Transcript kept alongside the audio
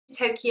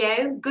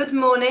Tokyo. Good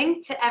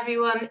morning to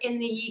everyone in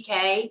the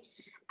UK,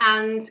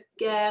 and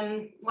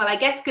well, I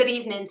guess good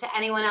evening to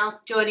anyone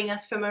else joining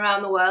us from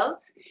around the world.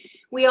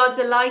 We are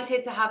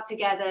delighted to have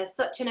together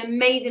such an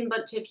amazing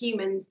bunch of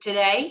humans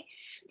today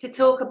to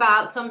talk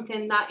about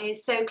something that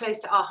is so close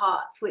to our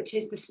hearts, which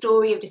is the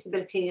story of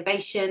disability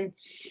innovation.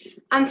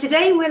 And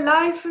today we're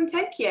live from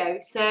Tokyo,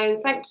 so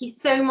thank you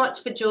so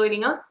much for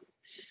joining us.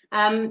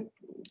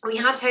 We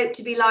had hoped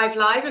to be live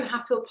and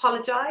have to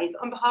apologise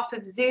on behalf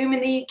of Zoom in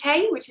the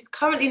UK, which is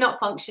currently not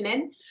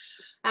functioning,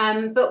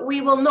 but we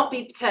will not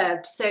be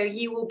perturbed. So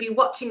you will be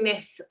watching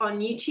this on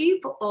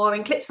YouTube or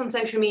in clips on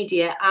social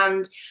media,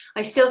 and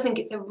I still think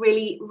it's a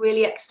really,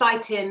 really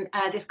exciting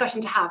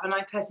discussion to have, and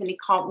I personally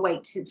can't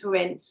wait since we're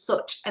in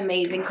such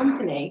amazing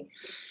company.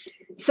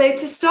 So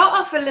to start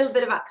off, a little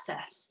bit of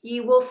access.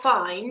 You will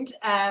find,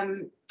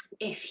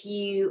 if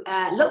you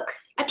look,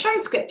 a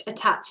transcript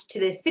attached to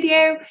this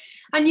video,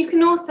 and you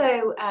can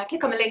also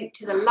click on the link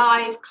to the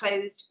live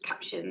closed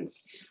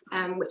captions,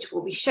 which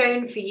will be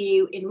shown for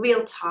you in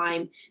real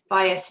time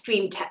via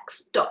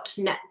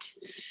streamtext.net.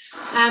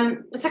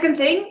 The second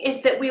thing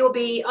is that we will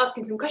be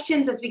asking some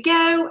questions as we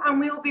go,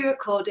 and we will be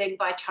recording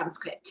by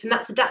transcript, and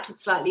that's adapted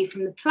slightly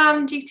from the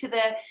plan due to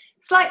the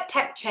slight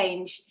tech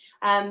change,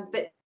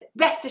 but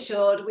rest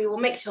assured, we will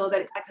make sure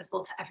that it's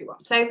accessible to everyone.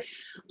 So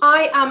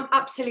I am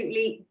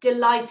absolutely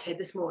delighted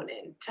this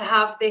morning to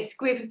have this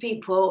group of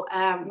people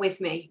with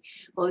me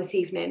all this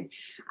evening.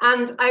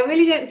 And I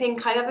really don't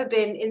think I've ever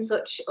been in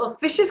such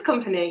auspicious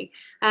company.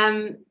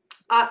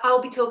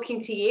 I'll be talking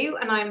to you,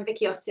 and I'm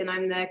Vicki Austin.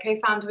 I'm the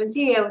co-founder and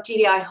CEO of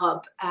GDI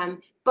Hub.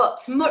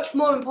 But much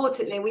more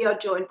importantly, we are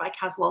joined by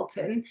Caz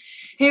Walton,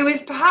 who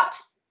is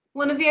perhaps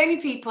one of the only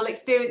people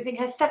experiencing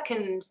her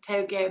second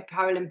Tokyo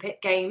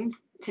Paralympic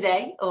Games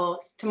today or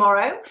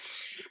tomorrow,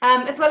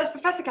 as well as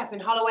Professor Cathy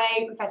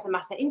Holloway, Professor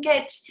Masa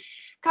Inkej,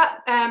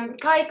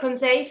 Kai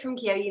Konze from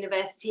Keio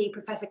University,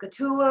 Professor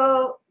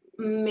Kotuo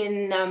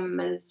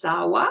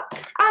Minamazawa,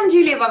 and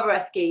Julia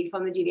Boboreski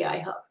from the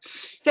GDI Hub.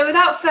 So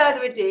without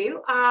further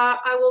ado,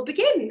 I will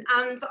begin,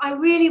 and I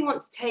really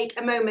want to take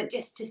a moment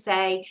just to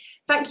say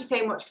thank you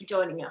so much for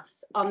joining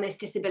us on this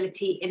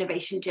disability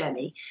innovation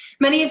journey.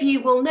 Many of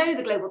you will know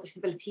the Global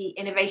Disability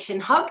Innovation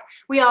Hub.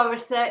 We are a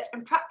research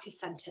and practice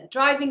centre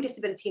driving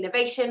disability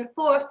innovation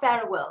for a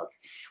fairer world.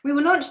 We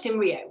were launched in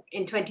Rio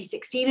in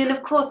 2016, and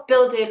of course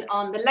building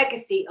on the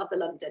legacy of the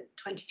London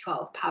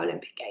 2012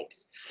 Paralympic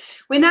Games.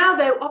 We're now,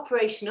 though,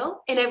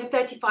 operational in over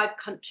 35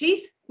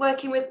 countries,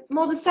 working with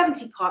more than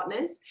 70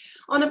 partners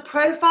on a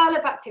profile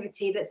of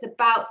activity that's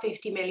about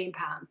 £50 million.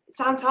 It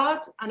sounds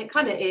hard, and it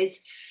kind of is,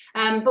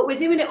 but we're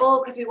doing it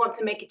all because we want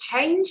to make a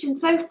change. And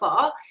so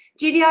far,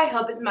 GDI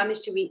Hub has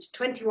managed to reach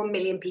 21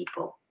 million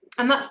people.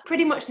 And that's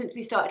pretty much since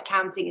we started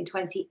counting in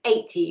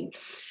 2018.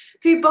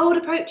 Through bold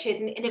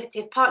approaches and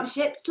innovative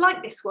partnerships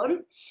like this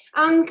one,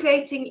 and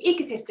creating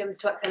ecosystems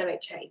to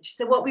accelerate change.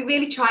 So what we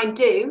really try and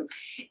do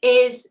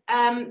is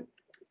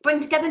bring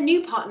together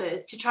new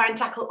partners to try and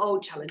tackle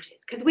old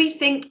challenges, because we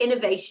think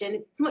innovation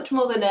is much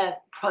more than a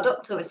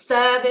product or a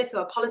service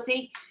or a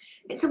policy.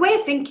 It's a way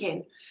of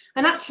thinking,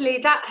 and actually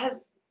that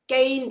has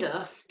gained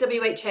us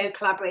WHO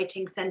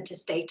collaborating centre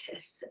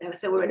status.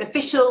 So we're an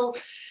official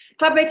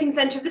collaborating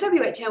centre of the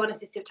WHO on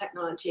assistive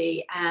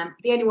technology,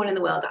 the only one in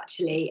the world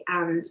actually,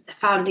 and the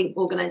founding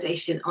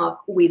organisation of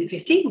We the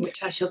 15,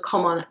 which I shall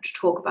come on to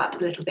talk about a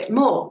little bit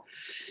more.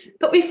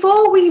 But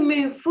before we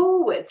move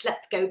forwards,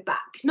 let's go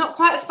back, not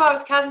quite as far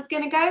as Caz is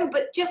going to go,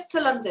 but just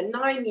to London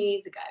 9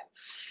 years ago.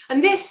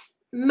 And this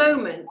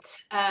moment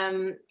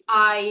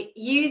I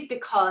use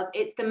because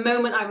it's the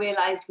moment I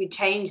realised we'd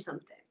changed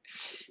something.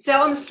 So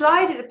on the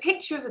slide is a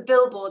picture of a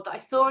billboard that I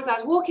saw as I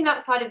was walking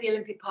outside of the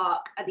Olympic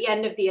Park at the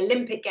end of the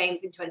Olympic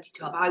Games in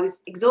 2012. I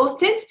was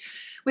exhausted.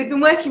 We'd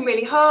been working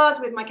really hard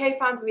with my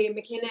co-founder Ian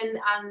McKinnon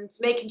and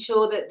making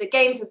sure that the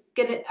Games was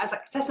as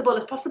accessible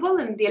as possible,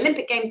 and the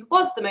Olympic Games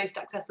was the most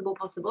accessible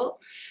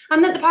possible,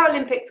 and that the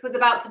Paralympics was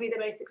about to be the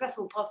most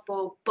successful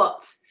possible.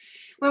 But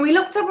when we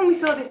looked up and we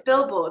saw this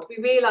billboard,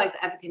 we realised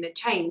that everything had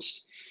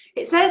changed.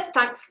 It says,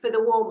 "Thanks for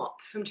the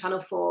warm-up" from Channel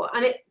 4.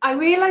 And I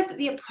realised that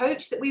the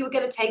approach that we were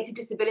going to take to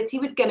disability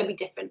was going to be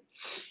different.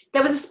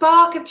 There was a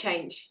spark of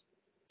change.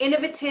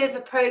 Innovative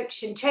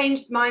approach and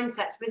changed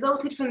mindsets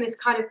resulted from this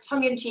kind of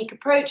tongue-in-cheek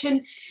approach,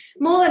 and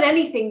more than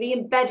anything, the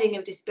embedding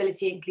of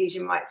disability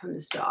inclusion right from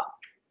the start.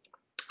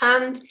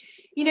 And,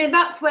 you know,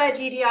 that's where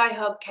GDI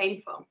Hub came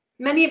from.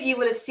 Many of you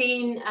will have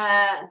seen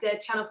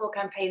the Channel 4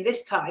 campaign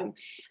this time,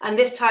 and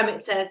this time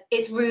it says,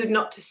 "It's rude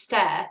not to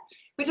stare,"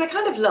 which I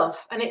kind of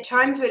love, and it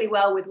chimes really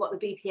well with what the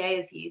BPA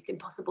has used,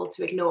 impossible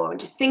to ignore, and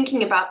just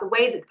thinking about the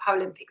way that the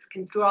Paralympics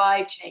can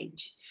drive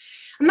change.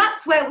 And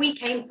that's where we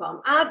came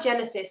from. Our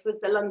genesis was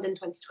the London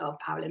 2012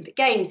 Paralympic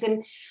Games,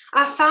 and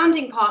our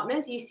founding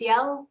partners,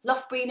 UCL,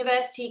 Loughborough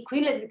University,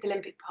 Queen Elizabeth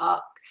Olympic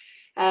Park,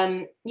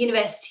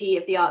 University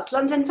of the Arts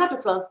London,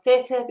 Sadler's Wells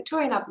Theatre,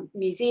 Victoria and Albert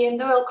Museum,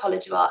 the Royal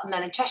College of Art, and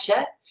then in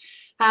Cheshire,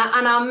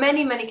 and our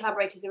many, many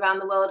collaborators around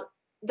the world,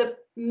 the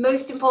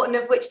most important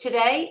of which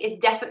today is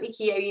definitely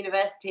Keio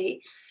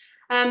University,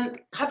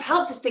 have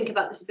helped us think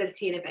about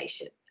disability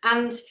innovation.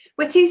 And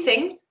we're two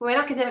things. We're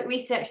an academic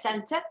research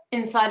centre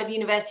inside of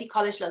University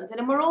College London,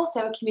 and we're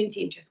also a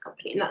community interest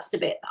company, and that's the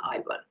bit that I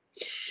run.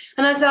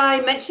 And as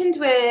I mentioned,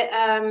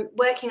 we're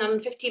working on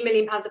 £15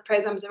 million of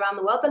programmes around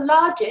the world. The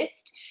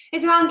largest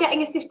is around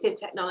getting assistive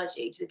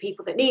technology to the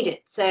people that need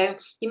it. So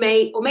you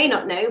may or may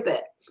not know,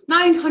 but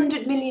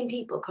 900 million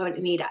people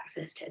currently need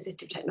access to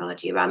assistive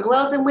technology around the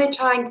world, and we're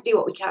trying to do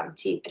what we can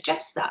to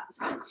address that.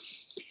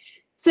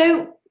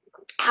 So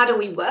how do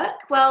we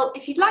work? Well,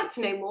 if you'd like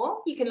to know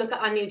more, you can look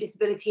at our new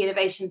disability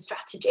innovation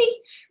strategy,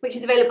 which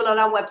is available on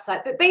our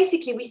website. But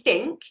basically, we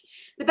think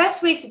the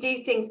best way to do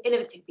things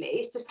innovatively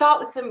is to start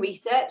with some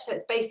research, so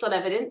it's based on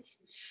evidence,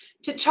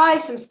 to try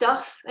some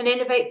stuff and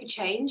innovate for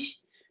change,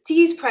 to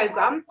use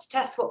programs to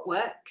test what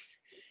works,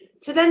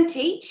 to then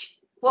teach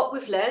what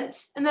we've learnt,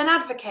 and then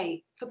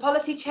advocate for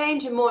policy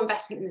change and more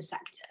investment in the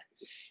sector.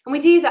 And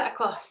we do that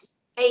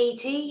across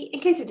AET,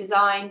 inclusive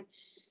design,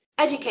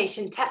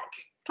 education, tech,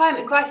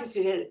 climate and crisis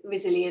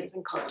resilience,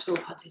 and cultural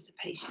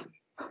participation.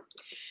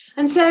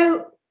 And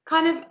so,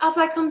 kind of as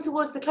I come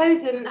towards the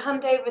close and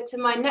hand over to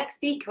my next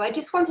speaker, I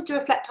just wanted to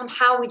reflect on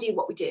how we do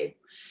what we do.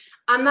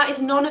 And that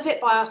is none of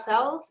it by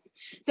ourselves.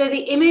 So the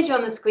image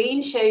on the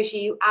screen shows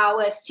you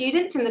our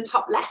students in the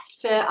top left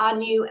for our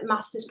new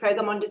master's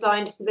programme on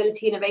design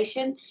disability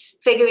innovation,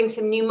 figuring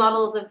some new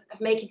models of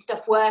making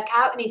stuff work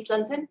out in East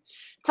London.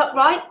 Top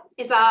right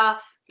is our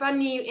brand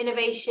new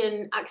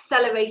innovation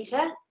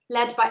accelerator,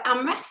 led by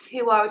AMREF,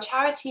 who are a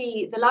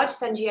charity, the largest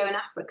NGO in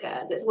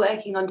Africa that's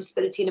working on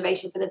disability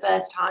innovation for the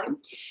first time.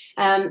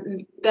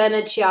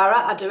 Bernard Chiara,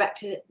 our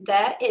director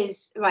there,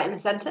 is right in the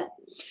centre.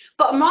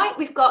 Bottom right,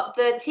 we've got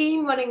the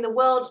team running the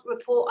World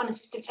Report on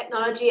Assistive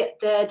Technology at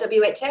the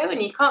WHO,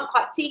 and you can't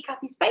quite see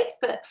Cathy's face,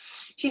 but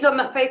she's on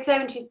that photo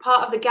and she's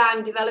part of the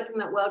gang developing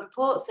that World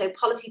Report, so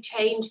policy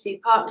change through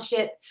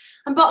partnership.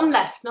 And bottom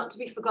left, not to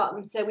be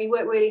forgotten, so we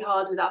work really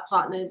hard with our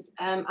partners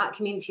at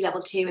community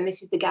level too, and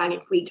this is the gang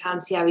in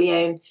Freetown, Sierra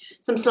Leone,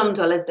 some slum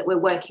dwellers that we're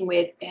working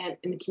with in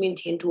the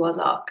community in Dwars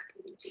Arc.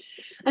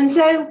 And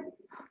so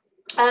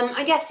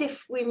I guess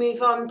if we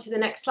move on to the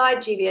next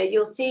slide, Julia,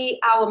 you'll see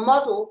our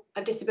model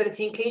of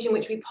disability inclusion,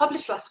 which we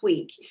published last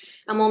week,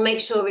 and we'll make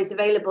sure is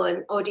available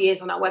and already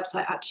is on our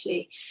website,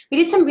 actually. We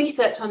did some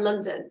research on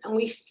London, and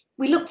we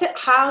looked at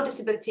how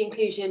disability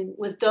inclusion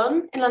was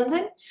done in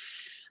London.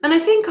 And I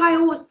think I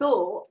always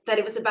thought that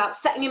it was about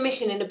setting a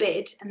mission in a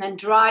bid and then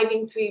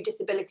driving through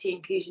disability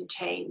inclusion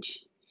change.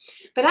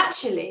 But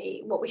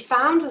actually, what we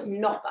found was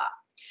not that.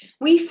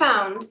 We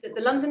found that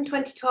the London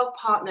 2012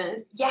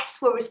 partners, yes,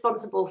 were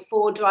responsible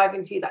for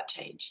driving through that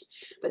change,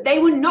 but they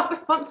were not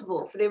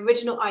responsible for the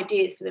original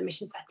ideas for the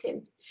mission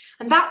setting.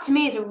 And that, to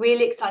me, is a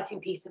really exciting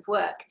piece of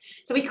work.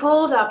 So we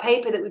called our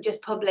paper that we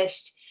just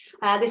published,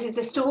 this is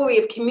the story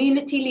of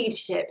community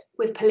leadership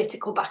with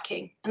political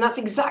backing. And that's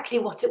exactly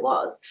what it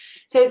was.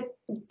 So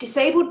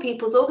disabled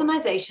people's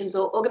organisations,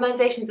 or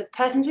organisations of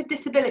persons with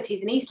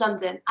disabilities in East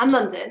London and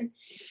London,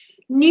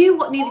 knew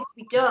what needed to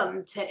be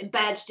done to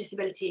embed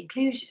disability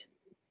inclusion.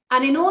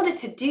 And in order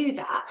to do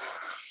that,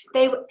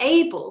 they were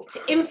able to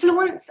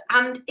influence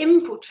and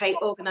infiltrate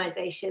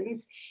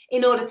organisations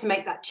in order to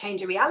make that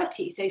change a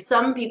reality. So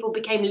some people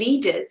became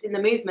leaders in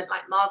the movement,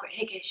 like Margaret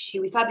Higgish,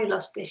 who we sadly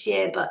lost this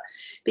year, but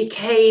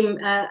became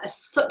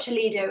such a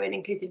leader in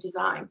inclusive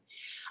design.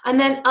 And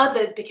then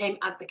others became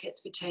advocates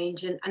for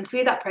change. And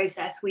through that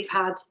process, we've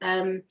had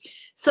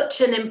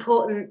such an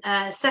important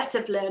set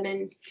of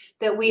learnings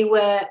that we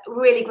were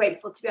really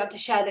grateful to be able to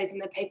share those in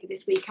the paper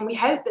this week. And we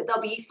hope that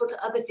they'll be useful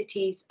to other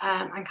cities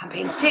and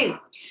campaigns too.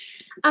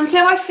 And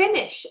so I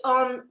finish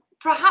on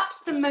perhaps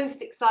the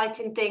most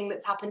exciting thing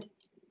that's happened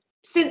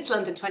since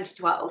London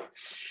 2012,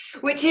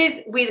 which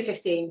is We the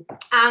 15.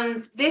 And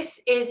this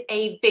is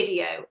a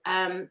video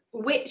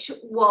which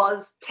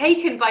was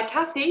taken by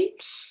Cathy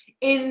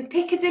in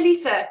Piccadilly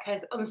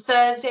Circus on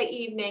Thursday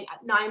evening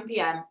at 9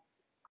 p.m.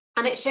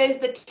 And it shows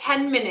the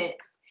 10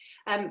 minutes.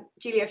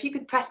 Julia, if you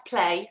could press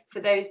play for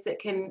those that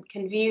can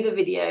view the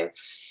video.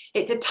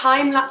 It's a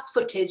time-lapse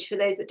footage, for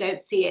those that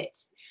don't see it,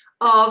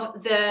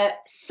 of the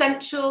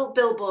central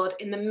billboard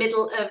in the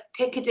middle of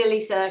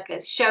Piccadilly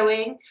Circus,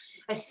 showing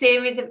a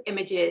series of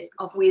images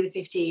of We the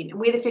 15. And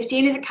We the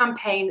 15 is a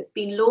campaign that's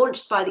been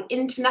launched by the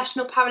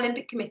International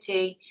Paralympic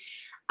Committee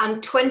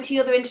and 20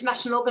 other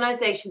international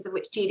organisations, of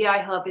which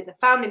GDI Hub is a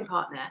founding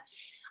partner.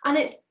 And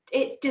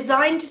it's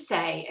designed to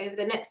say, over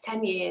the next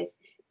 10 years,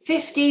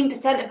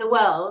 15% of the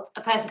world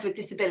are persons with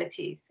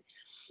disabilities.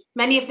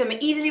 Many of them are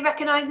easily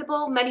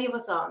recognisable, many of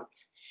us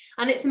aren't.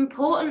 And it's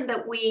important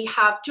that we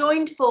have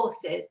joined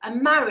forces, a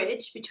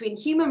marriage between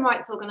human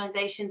rights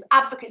organisations,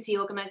 advocacy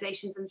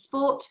organisations and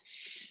sport,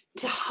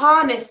 to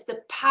harness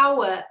the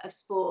power of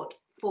sport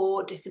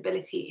for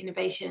disability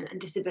innovation and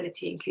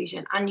disability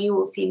inclusion. And you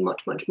will see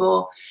much, much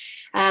more.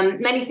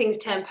 Many things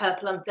turn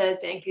purple on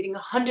Thursday, including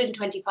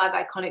 125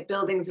 iconic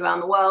buildings around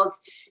the world,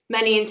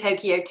 many in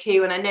Tokyo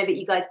too. And I know that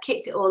you guys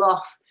kicked it all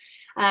off.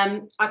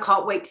 I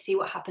can't wait to see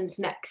what happens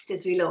next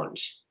as we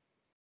launch.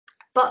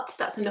 But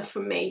that's enough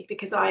from me,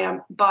 because I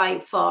am by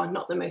far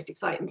not the most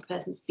exciting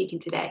person speaking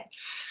today.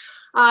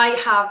 I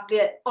have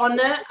the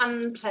honour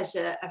and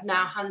pleasure of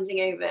now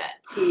handing over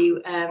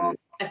to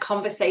a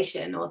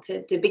conversation, or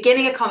to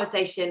beginning a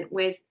conversation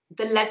with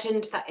the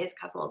legend that is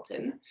Caz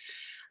Walton.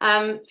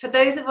 For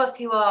those of us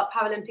who are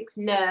Paralympics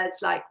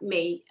nerds like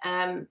me,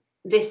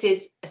 this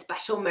is a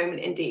special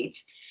moment indeed.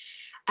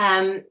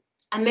 And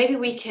maybe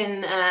we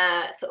can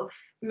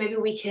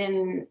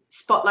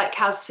spotlight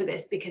Caz for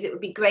this, because it would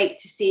be great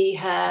to see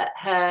her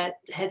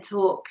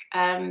talk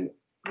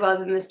rather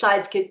than the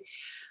slides, because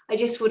I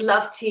just would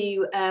love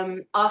to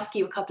ask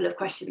you a couple of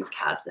questions,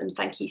 Caz, and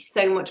thank you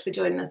so much for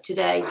joining us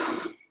today.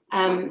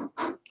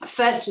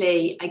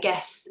 Firstly, I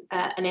guess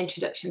an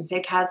introduction. So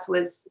Caz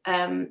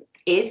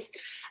is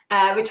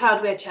a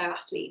retired wheelchair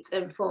athlete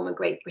and former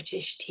Great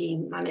British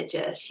team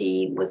manager.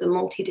 She was a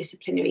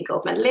multidisciplinary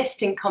gold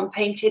medalist and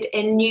competed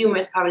in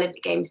numerous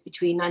Paralympic Games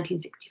between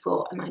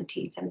 1964 and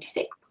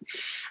 1976,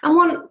 and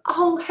won a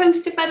whole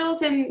host of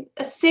medals in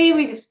a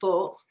series of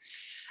sports.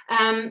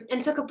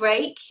 And took a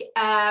break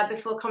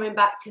before coming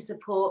back to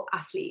support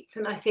athletes.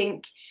 And I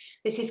think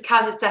this is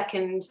Caz's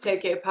second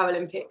Tokyo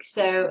Paralympics.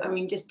 So, I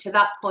mean, just to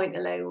that point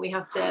alone, we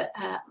have to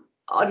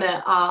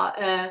honour our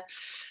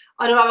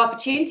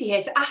opportunity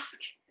here to ask,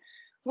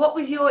 what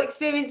was your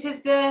experience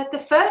of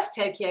the first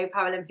Tokyo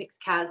Paralympics,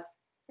 Caz?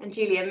 And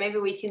Julia, maybe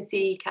we can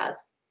see Caz.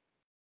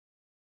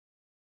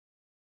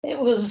 It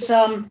was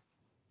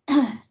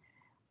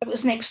it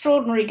was an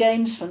extraordinary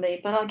games for me,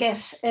 but I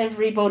guess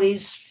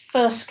everybody's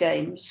first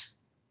games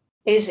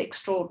is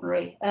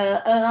extraordinary.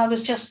 And I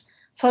was just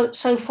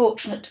so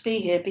fortunate to be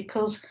here,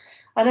 because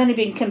I'd only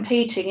been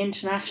competing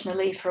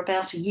internationally for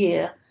about a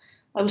year.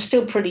 I was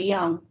still pretty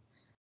young,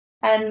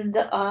 and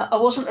I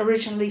wasn't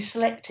originally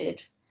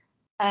selected.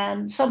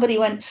 And somebody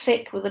went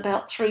sick with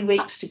about 3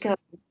 weeks to go.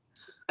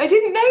 I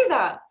didn't know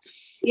that.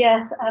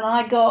 Yes, and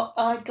I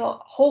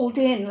got hauled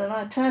in, and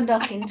I turned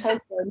up in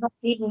Tokyo, not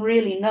even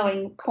really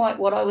knowing quite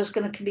what I was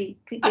going to be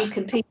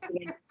competing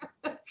in.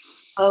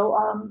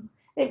 So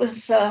it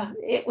was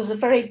a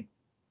very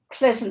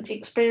pleasant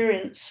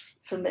experience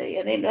for me,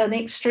 and an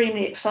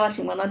extremely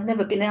exciting one. I'd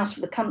never been out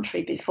of the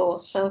country before,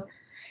 so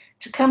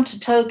to come to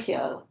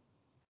Tokyo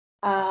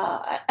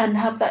and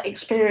have that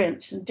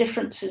experience and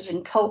differences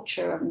in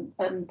culture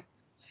and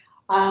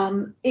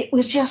it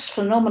was just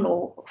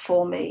phenomenal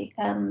for me,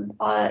 and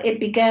it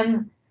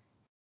began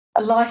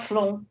a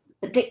lifelong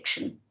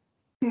addiction.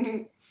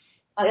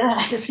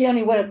 That's the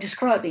only way of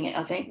describing it,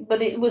 I think.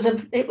 But it was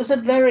a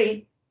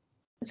very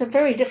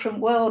different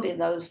world in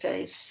those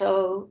days.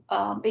 So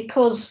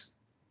because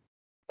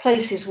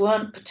places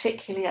weren't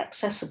particularly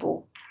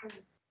accessible,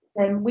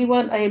 then we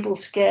weren't able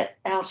to get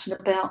out and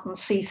about and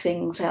see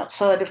things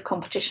outside of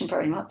competition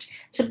very much.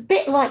 It's a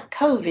bit like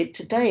COVID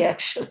today,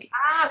 actually.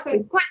 So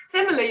it's quite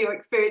similar, your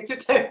experience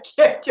of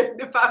Tokyo during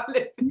the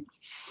Paralympics.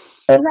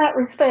 In that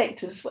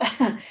respect as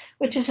well,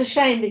 which is a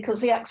shame,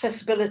 because the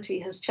accessibility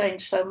has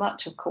changed so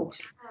much, of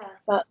course.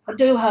 But I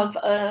do have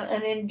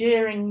an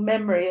enduring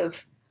memory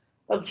of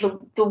the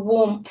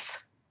warmth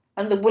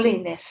and the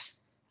willingness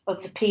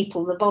of the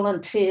people, the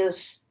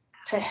volunteers,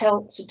 to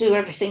help, to do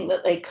everything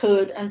that they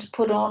could, and to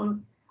put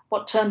on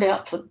what turned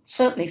out,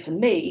 certainly for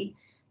me,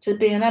 to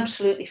be an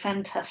absolutely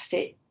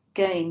fantastic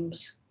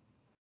games.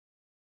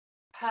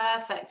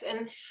 Perfect.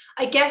 And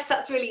I guess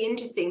that's really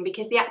interesting,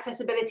 because the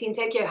accessibility in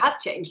Tokyo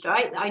has changed,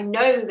 right? I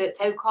know that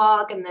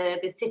TOCOG and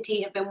the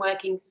city have been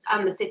working,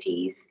 and the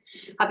cities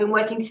have been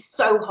working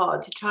so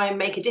hard to try and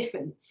make a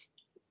difference.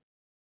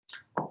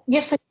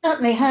 Yes, they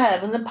certainly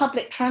have, and the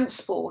public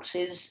transport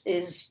is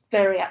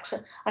very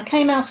accessible. I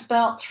came out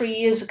about 3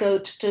 years ago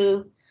to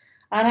do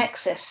an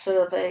access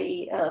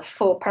survey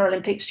for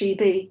Paralympics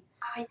GB,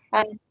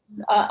 and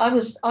I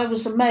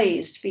was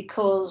amazed,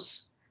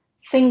 because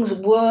things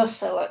were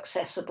so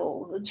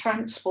accessible. The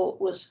transport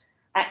was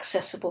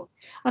accessible.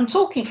 I'm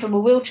talking from a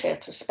wheelchair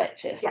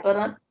perspective, but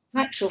in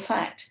actual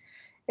fact,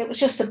 it was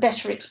just a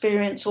better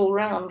experience all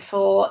round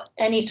for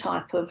any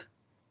type of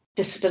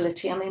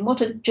disability. I mean,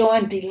 what a joy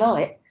and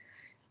delight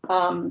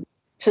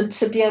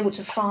to be able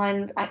to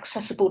find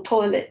accessible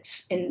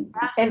toilets in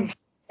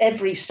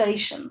every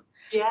station,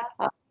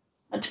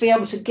 and to be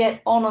able to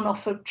get on and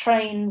off of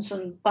trains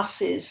and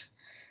buses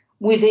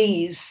with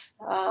ease.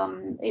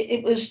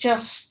 It was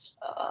just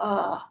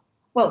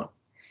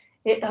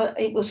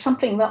it was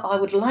something that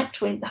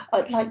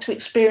I'd like to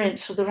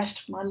experience for the rest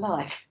of my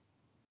life.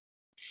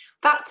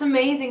 That's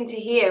amazing to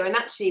hear. And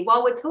actually,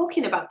 while we're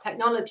talking about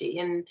technology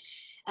and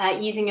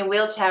using a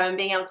wheelchair and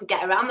being able to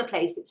get around the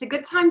place, it's a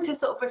good time to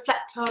sort of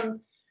reflect on,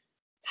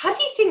 how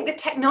do you think the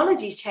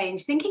technology's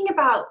changed? Thinking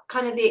about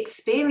kind of the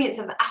experience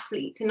of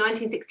athletes in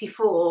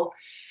 1964,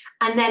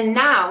 and then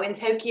now in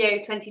Tokyo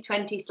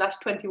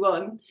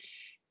 2020/21,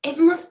 it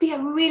must be a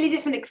really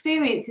different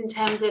experience in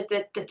terms of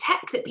the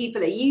tech that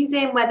people are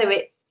using, whether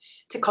it's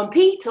to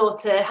compete or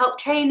to help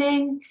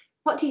training.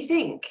 What do you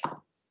think?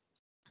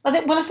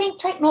 I think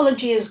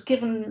technology has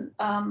given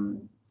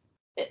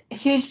a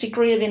huge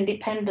degree of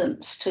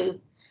independence to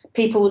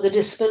people with a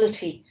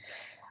disability.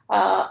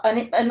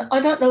 And I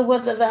don't know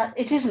whether that,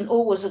 it isn't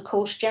always, of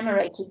course,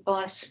 generated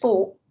by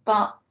sport,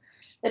 but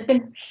there have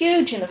been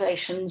huge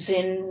innovations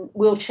in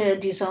wheelchair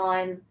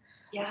design.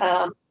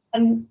 Yeah.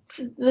 And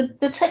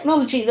the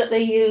technology that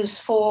they use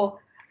for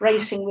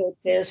racing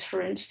wheelchairs,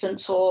 for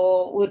instance,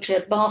 or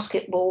wheelchair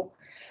basketball,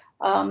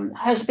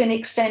 has been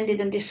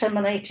extended and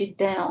disseminated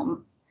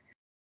down.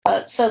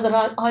 So that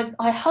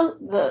I hope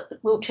that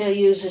wheelchair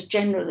users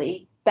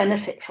generally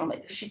benefit from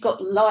it, because you've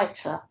got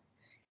lighter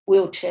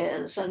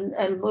wheelchairs and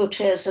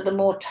wheelchairs that are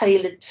more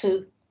tailored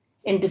to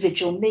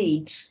individual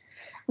needs.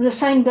 And the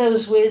same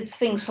goes with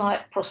things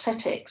like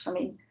prosthetics. I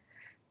mean,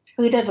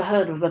 who'd ever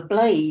heard of a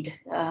blade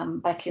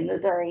back in the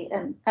day?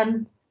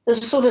 And the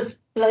sort of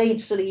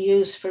blades that are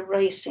used for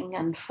racing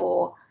and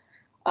for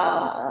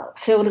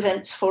field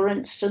events, for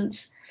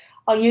instance,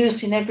 are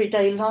used in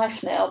everyday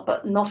life now,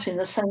 but not in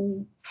the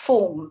same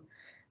form.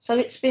 So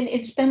it's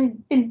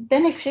been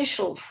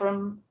beneficial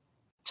from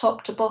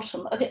top to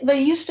bottom. I think they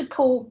used to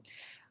call,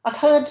 I've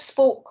heard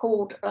sport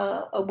called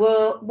a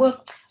war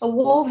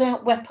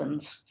without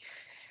weapons,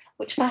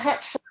 which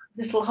perhaps a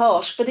little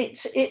harsh, but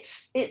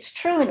it's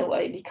true in a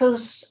way,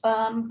 because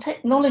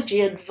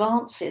technology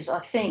advances,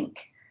 I think,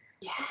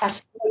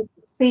 at a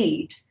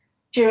speed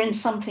during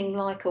something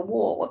like a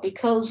war,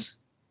 because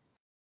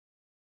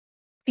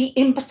the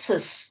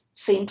impetus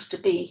seems to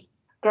be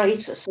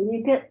greater, so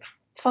you get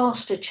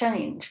faster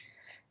change.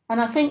 And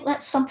I think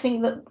that's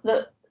something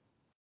that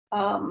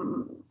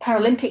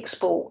Paralympic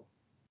sport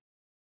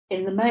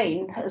in the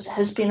main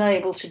has been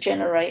able to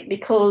generate,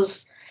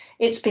 because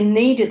it's been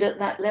needed at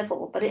that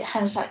level, but it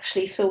has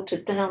actually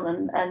filtered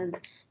down and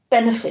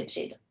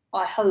benefited,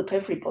 I hope,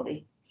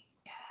 everybody.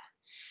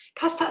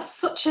 Caz, that's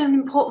such an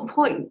important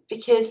point,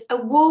 because a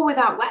war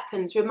without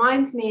weapons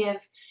reminds me of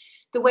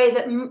the way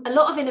that a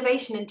lot of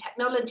innovation and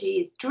technology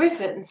is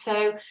driven.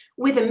 So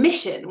with a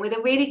mission, with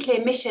a really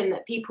clear mission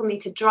that people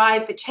need to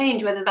drive for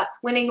change, whether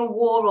that's winning a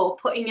war or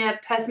putting a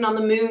person on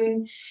the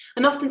moon.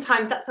 And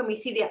oftentimes that's when we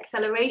see the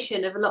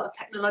acceleration of a lot of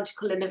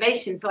technological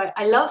innovation. So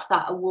I love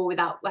that, a war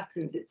without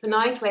weapons. It's a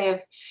nice way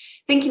of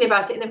thinking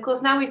about it. And of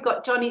course, now we've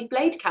got Johnny's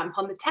Blade Camp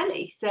on the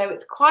telly. So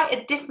it's quite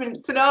a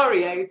different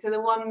scenario to the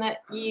one that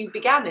you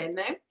began in,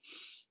 no?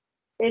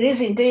 It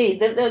is indeed.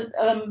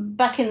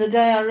 Back in the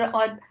day,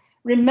 I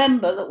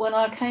remember that when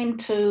I came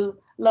to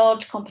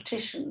large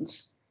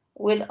competitions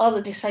with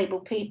other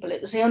disabled people,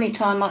 it was the only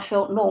time I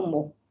felt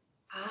normal.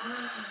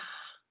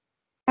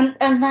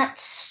 And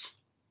that's,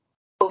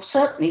 well,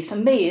 certainly for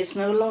me, is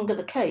no longer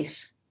the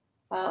case.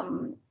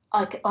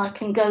 I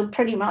can go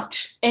pretty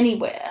much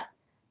anywhere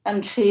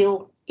and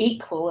feel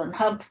equal and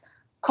have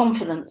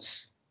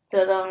confidence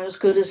that I'm as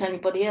good as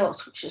anybody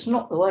else, which is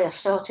not the way I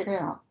started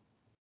out.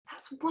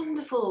 That's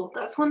wonderful.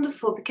 That's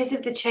wonderful, because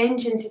of the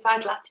change in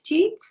societal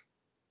attitudes.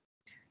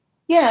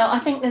 Yeah, I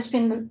think there's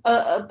been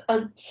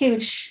a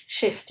huge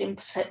shift in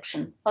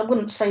perception. I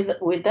wouldn't say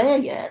that we're there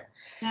yet.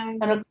 No.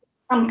 And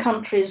some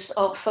countries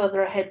are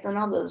further ahead than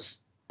others.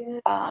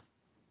 Yeah.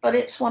 But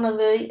it's one of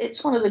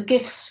the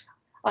gifts,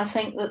 I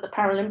think, that the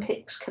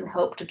Paralympics can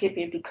help to give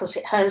you, because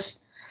it has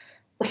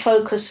the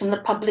focus and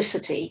the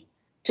publicity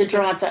to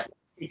drive that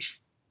message.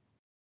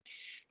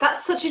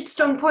 That's such a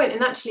strong point.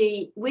 And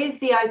actually, with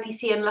the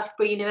IPC and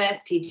Loughborough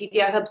University,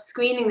 GDI Hub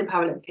screening the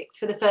Paralympics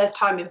for the first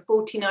time in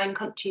 49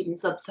 countries in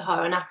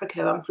sub-Saharan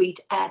Africa on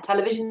free-to-air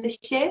television this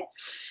year.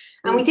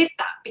 And we did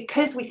that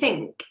because we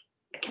think,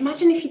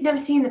 imagine if you'd never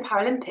seen the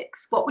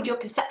Paralympics, what would your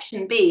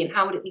perception be and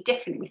how would it be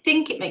different? We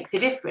think it makes a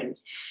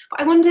difference.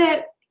 But I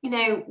wonder,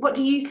 what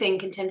do you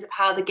think in terms of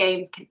how the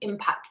Games can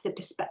impact the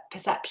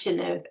perception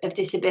of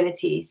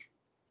disabilities?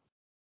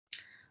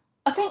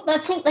 I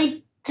think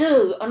they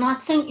do, and I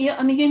think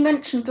you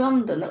mentioned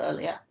London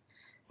earlier.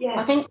 Yeah.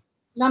 I think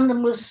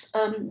London was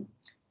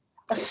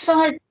a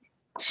side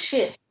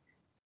shift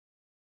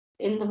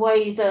in the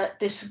way that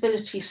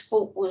disability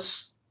sport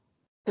was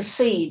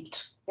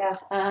perceived. Yeah.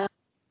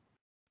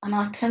 And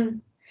I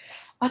can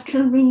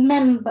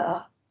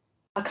remember.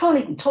 I can't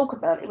even talk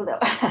about it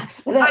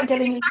without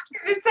getting. Exactly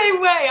the same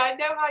way. I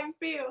know how you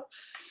feel.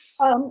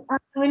 I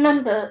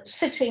remember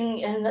sitting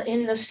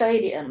in the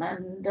stadium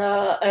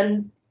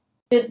and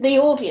the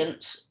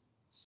audience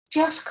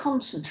just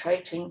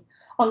concentrating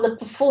on the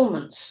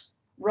performance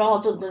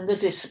rather than the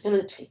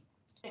disability.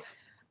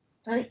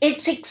 And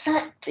it's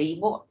exactly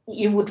what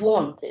you would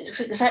want. It's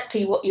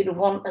exactly what you'd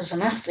want as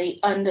an athlete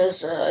and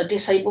as a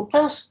disabled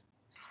person.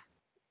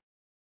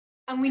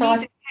 And we need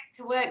the tech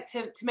to work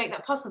to make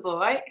that possible,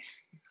 right?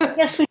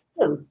 Yes, we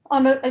do.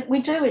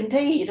 We do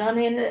indeed. I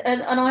mean,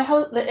 and I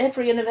hope that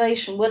every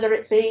innovation, whether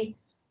it be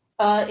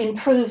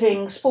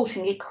improving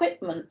sporting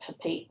equipment for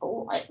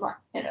people, like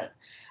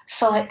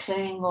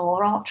cycling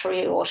or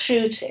archery or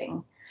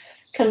shooting,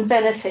 can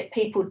benefit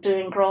people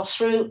doing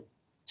grassroots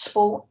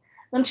sport.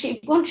 Once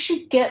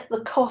you get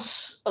the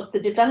costs of the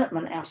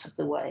development out of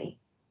the way,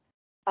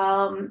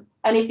 and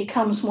it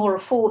becomes more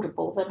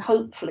affordable, then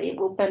hopefully it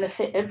will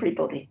benefit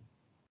everybody.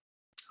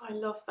 I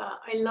love that.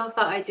 I love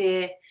that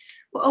idea.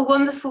 What a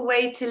wonderful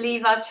way to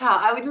leave our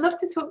chat. I would love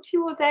to talk to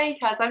you all day,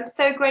 Caz. I'm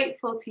so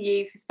grateful to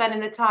you for spending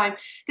the time.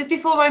 Just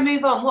before I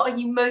move on, what are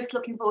you most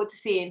looking forward to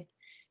seeing?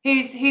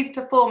 Whose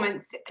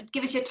performance?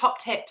 Give us your top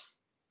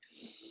tips.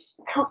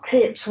 Top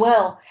tips.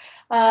 Well,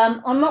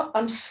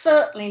 I'm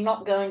certainly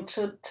not going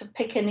to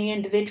pick any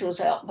individuals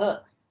out,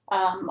 but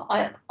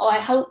I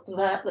hope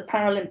that the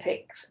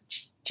Paralympics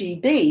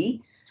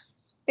GB,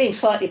 being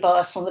slightly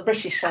biased on the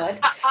British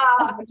side,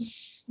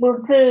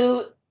 will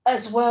do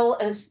as well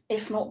as,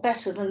 if not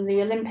better than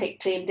the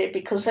Olympic team did,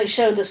 because they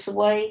showed us the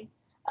way.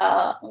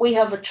 We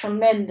have a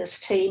tremendous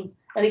team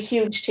and a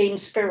huge team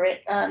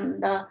spirit,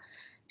 and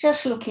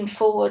just looking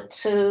forward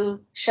to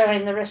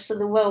showing the rest of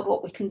the world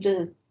what we can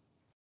do.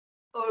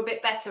 Or a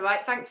bit better,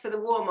 right? Thanks for the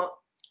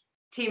warm-up,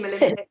 Team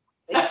Olympics.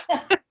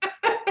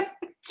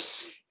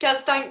 Caz,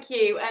 thank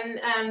you.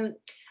 And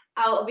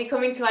I'll be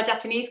coming to our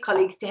Japanese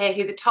colleagues to hear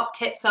who the top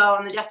tips are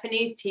on the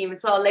Japanese team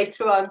as well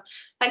later on.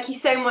 Thank you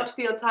so much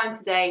for your time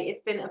today.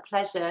 It's been a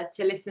pleasure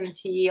to listen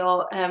to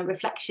your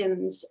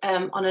reflections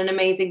on an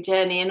amazing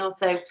journey, and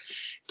also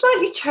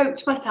slightly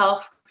choked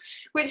myself,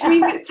 which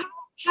means it's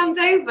time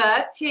to hand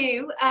over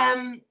to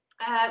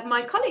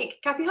my colleague,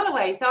 Cathy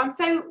Holloway. So I'm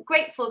so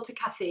grateful to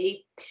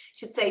Cathy, I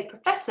should say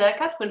Professor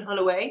Catherine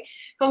Holloway,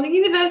 from the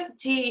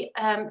University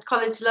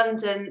College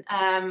London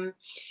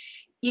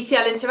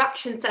UCL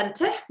Interaction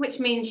Centre, which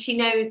means she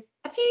knows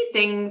a few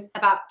things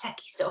about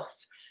techie stuff,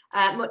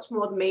 much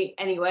more than me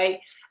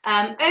anyway.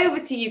 Over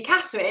to you,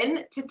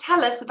 Catherine, to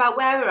tell us about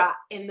where we're at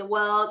in the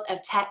world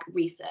of tech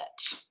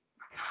research.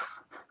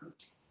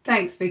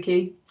 Thanks,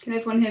 Vicky. Can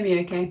everyone hear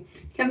me okay?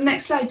 Can I have the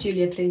next slide,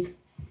 Julia, please?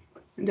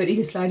 I don't need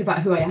a slide about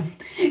who I am.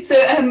 So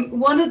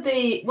one of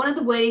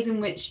the ways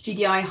in which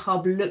GDI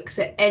Hub looks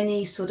at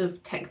any sort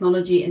of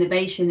technology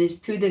innovation is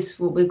through this,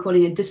 what we're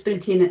calling a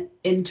disability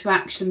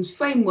interactions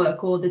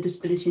framework, or the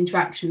disability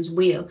interactions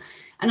wheel.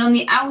 And on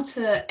the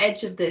outer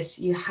edge of this,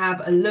 you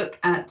have a look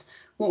at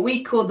what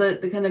we call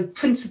the kind of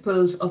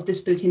principles of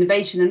disability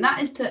innovation, and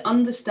that is to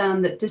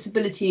understand that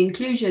disability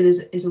inclusion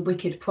is a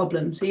wicked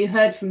problem. So you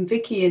heard from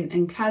Vicky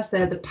and Caz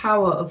there the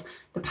power of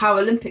the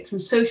Paralympics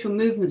and social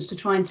movements to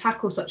try and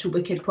tackle such a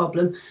wicked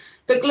problem.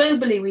 But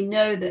globally, we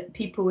know that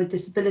people with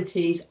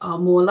disabilities are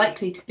more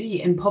likely to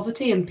be in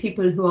poverty, and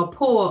people who are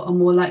poor are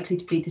more likely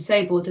to be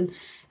disabled.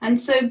 And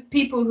so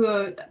people who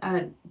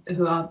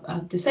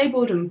are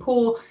disabled and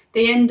poor,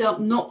 they end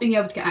up not being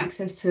able to get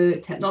access to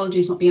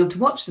technologies, not being able to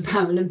watch the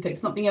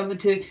Paralympics, not being able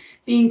to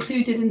be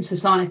included in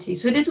society.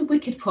 So it is a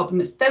wicked problem.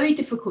 It's very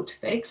difficult to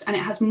fix, and it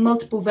has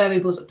multiple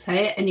variables at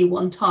play at any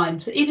one time.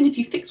 So even if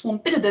you fix one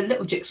bit of the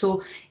little jigsaw,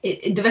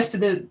 the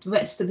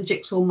rest of the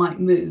jigsaw might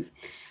move.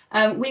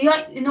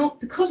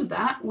 Because of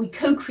that, we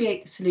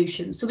co-create the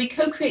solutions. So we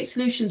co-create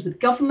solutions with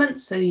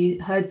governments. So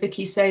you heard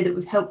Vicky say that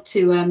we've helped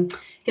to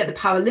get the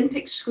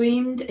Paralympics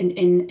screened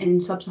in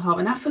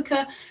sub-Saharan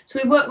Africa. So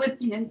we work with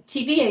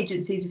TV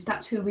agencies, if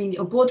that's who we need,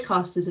 or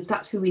broadcasters, if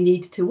that's who we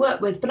need to work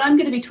with. But I'm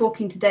going to be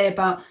talking today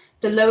about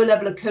the lower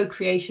level of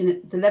co-creation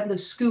at the level of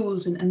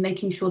schools, and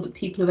making sure that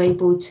people are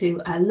able to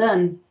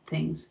learn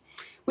things.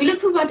 We look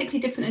for radically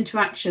different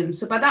interactions.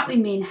 So by that we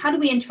mean, how do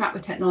we interact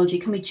with technology?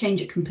 Can we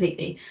change it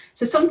completely?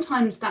 So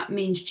sometimes that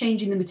means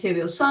changing the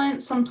material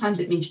science.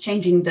 Sometimes it means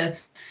changing the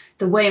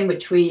way in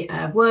which we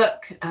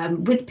work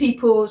with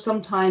people.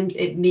 Sometimes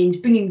it means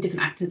bringing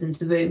different actors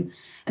into the room.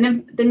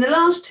 And then the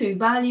last two,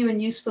 value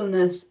and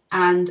usefulness,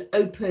 and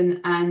open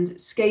and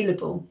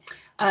scalable.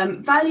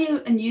 Value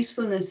and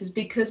usefulness is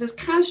because, as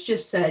Caz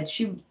just said,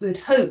 she would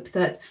hope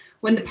that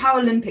when the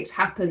Paralympics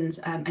happens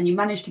and you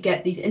manage to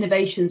get these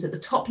innovations at the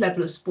top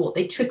level of sport,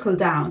 they trickle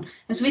down.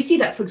 And so we see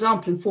that, for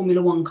example, in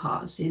Formula One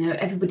cars.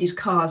 Everybody's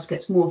cars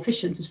gets more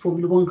efficient as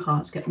Formula One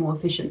cars get more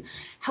efficient.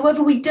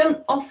 However, we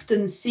don't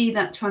often see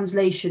that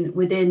translation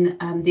within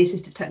the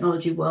assistive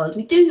technology world.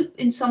 We do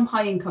in some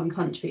high-income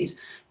countries,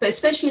 but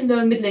especially in low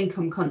and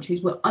middle-income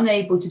countries, we're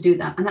unable to do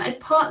that. And that is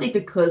partly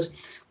because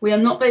we are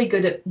not very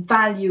good at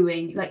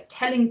valuing, like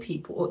telling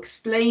people or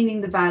explaining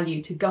the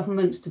value to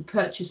governments, to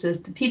purchasers,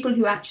 to people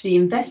who actually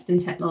invest in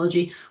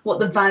technology, what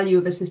the value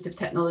of assistive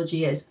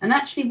technology is. And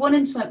actually, one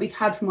insight we've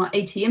had from our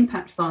AT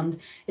Impact Fund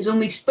is when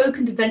we've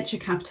spoken to venture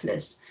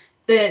capitalists,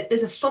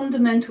 there's a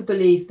fundamental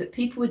belief that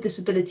people with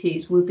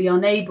disabilities will be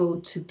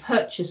unable to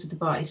purchase a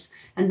device,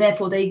 and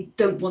therefore they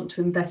don't want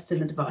to invest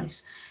in a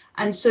device.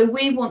 And so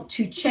we want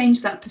to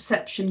change that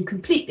perception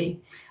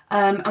completely.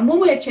 And one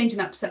way of changing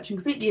that perception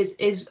completely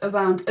is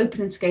around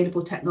open and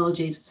scalable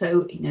technologies.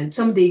 So,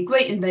 some of the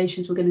great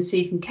innovations we're going to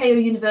see from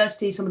Keio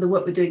University, some of the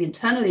work we're doing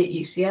internally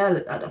at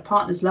UCL, at our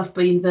partners,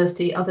 Loughborough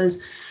University,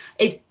 others,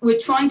 is we're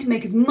trying to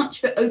make as much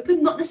of it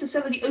open, not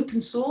necessarily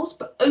open source,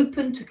 but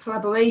open to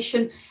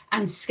collaboration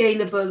and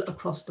scalable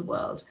across the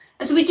world.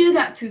 And so we do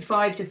that through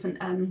 5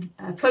 different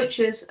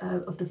approaches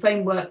of the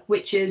framework,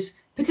 which is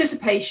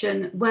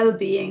participation,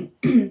 well-being,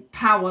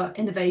 power,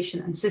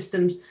 innovation, and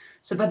systems.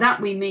 So by that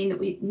we mean that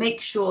we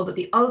make sure that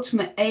the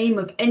ultimate aim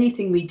of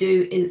anything we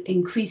do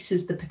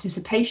increases the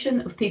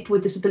participation of people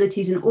with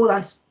disabilities in all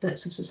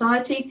aspects of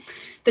society,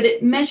 that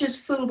it measures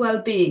full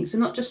well-being, so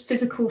not just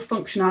physical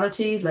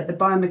functionality like the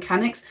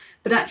biomechanics,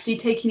 but actually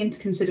taking into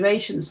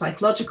consideration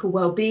psychological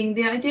well-being,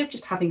 the idea of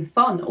just having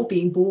fun or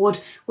being bored,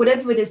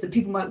 whatever it is that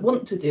people might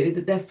want to do,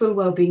 that their full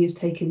well-being is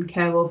taken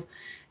care of.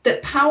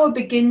 That power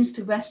begins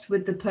to rest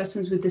with the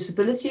persons with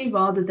disability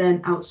rather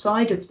than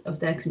outside of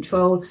their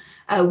control.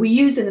 We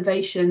use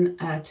innovation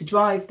to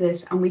drive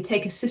this, and we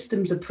take a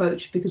systems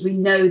approach because we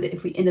know that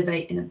if we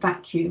innovate in a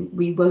vacuum,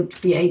 we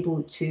won't be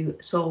able to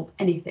solve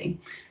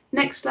anything.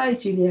 Next slide,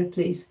 Julia,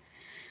 please.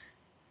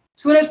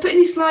 So when I was putting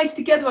these slides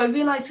together, I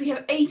realised we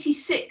have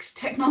 86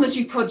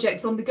 technology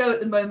projects on the go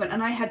at the moment,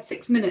 and I had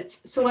 6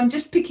 minutes. So I'm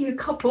just picking a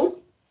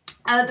couple.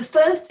 The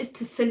first is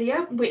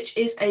Cecilia, which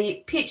is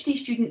a PhD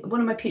student,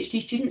 one of my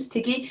PhD students,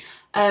 Tiggy,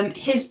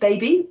 his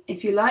baby,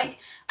 if you like.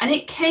 And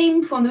it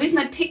came from, the reason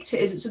I picked it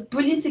is it's a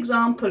brilliant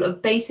example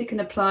of basic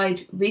and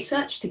applied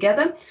research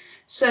together.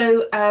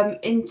 So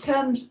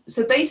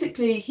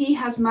basically he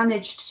has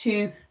managed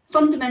to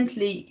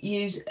fundamentally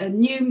use a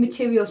new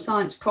material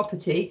science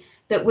property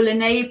that will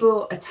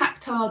enable a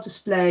tactile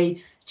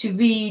display to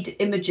read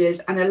images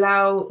and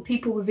allow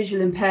people with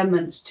visual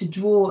impairments to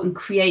draw and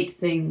create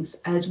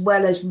things, as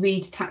well as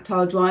read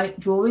tactile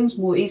drawings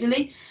more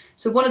easily.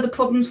 So one of the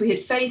problems we had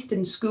faced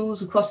in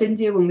schools across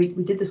India when we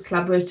did this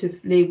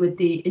collaboratively with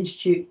the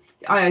institute,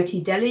 the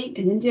IIT Delhi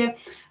in India,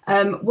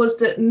 was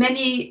that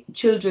many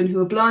children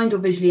who are blind or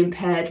visually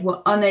impaired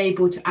were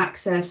unable to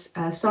access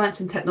science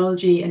and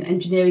technology and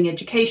engineering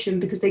education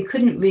because they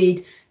couldn't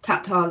read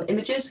tactile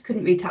images,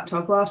 couldn't read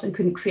tactile graphs, and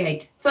couldn't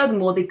create.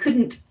 Furthermore,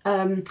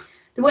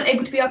 they weren't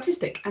able to be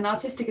artistic, and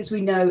artistic, as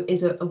we know,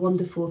 is a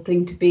wonderful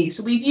thing to be.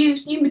 So we've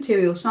used new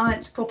material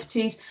science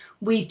properties,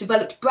 we've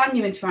developed brand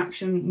new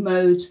interaction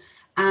modes,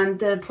 and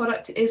the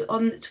product is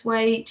on its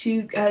way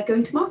to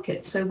going to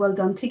market. So well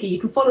done, Tiggy. You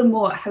can follow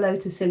more at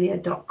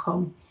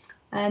hellotocilia.com.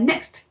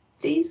 Next,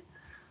 please.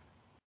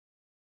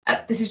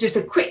 This is just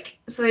a quick,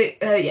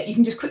 yeah, you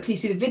can just quickly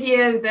see the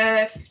video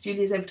there if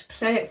Julia's able to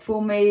play it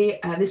for me.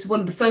 This is one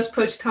of the first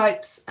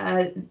prototypes.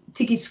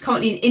 Tiggy's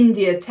currently in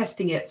India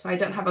testing it, so I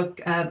don't have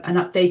an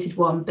updated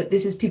one, but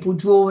this is people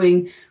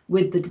drawing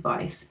with the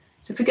device.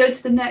 So if we go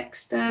to the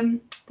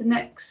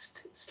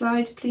next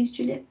slide, please,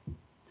 Julia.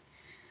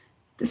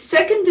 The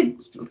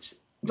second,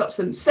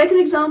 second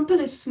example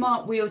is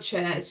smart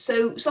wheelchairs.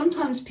 So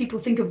sometimes people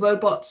think of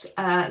robots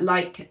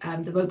like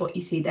the robot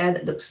you see there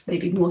that looks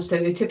maybe more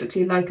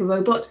stereotypically like a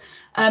robot,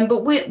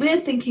 but we're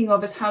thinking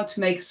of as how to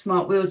make a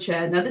smart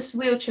wheelchair. Now this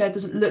wheelchair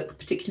doesn't look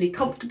particularly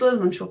comfortable,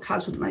 and I'm sure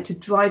Caz wouldn't like to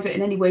drive it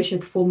in any way,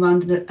 shape or form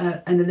around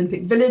an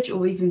Olympic village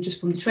or even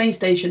just from the train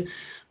station,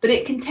 but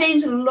it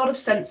contains a lot of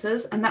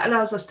sensors, and that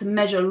allows us to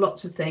measure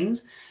lots of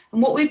things.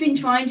 And what we've been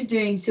trying to do,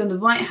 you can see on the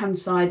right hand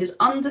side, is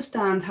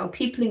understand how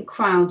people in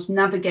crowds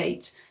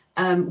navigate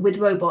with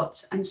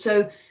robots. And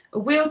so a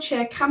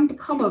wheelchair can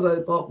become a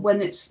robot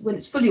when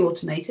it's fully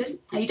automated.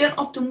 Now, you don't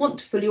often want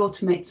to fully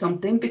automate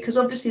something because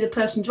obviously the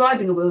person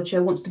driving a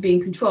wheelchair wants to be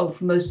in control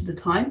for most of the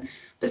time.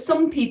 But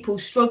some people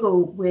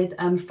struggle with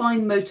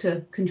fine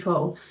motor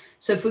control.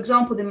 So, for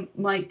example, they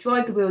might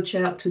drive the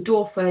wheelchair up to a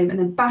door frame and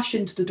then bash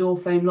into the door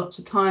frame lots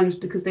of times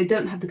because they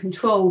don't have the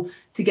control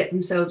to get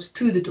themselves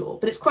through the door.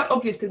 But it's quite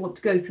obvious they want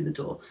to go through the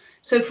door.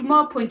 So from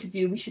our point of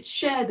view, we should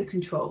share the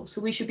control.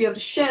 So we should be able to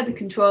share the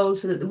control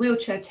so that the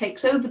wheelchair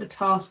takes over the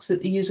tasks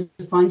that the user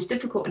finds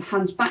difficult and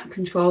hands back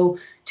control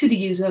to the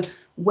user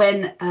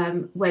when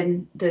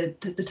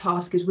the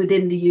task is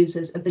within the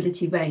user's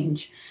ability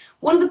range.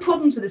 One of the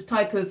problems with this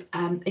type of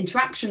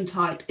interaction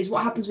type is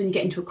what happens when you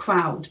get into a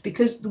crowd,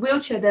 because the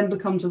wheelchair then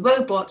becomes a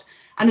robot,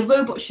 and a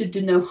robot should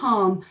do no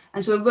harm,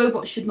 and so a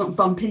robot should not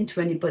bump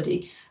into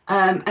anybody.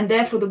 And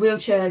therefore the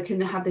wheelchair can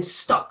have this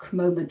stuck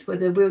moment where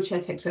the wheelchair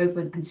takes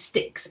over and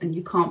sticks and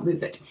you can't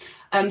move it.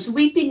 So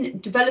we've been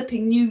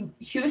developing new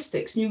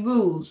heuristics, new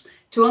rules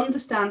to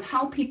understand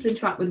how people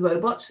interact with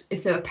robots,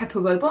 if they're a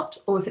pepper robot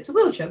or if it's a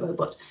wheelchair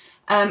robot.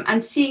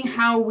 And seeing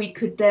how we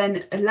could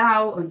then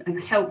allow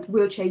and help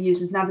wheelchair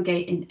users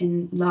navigate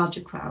in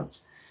larger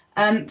crowds.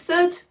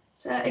 Third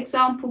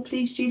example,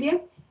 please,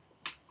 Julia,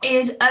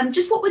 is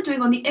just what we're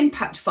doing on the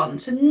Impact Fund.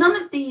 So none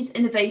of these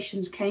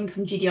innovations came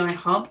from GDI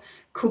Hub,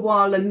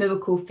 Koala,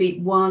 Miracle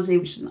Feet, Wazi,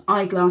 which is an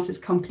eyeglasses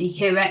company,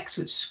 HearX,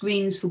 which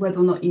screens for whether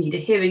or not you need a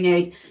hearing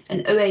aid,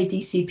 and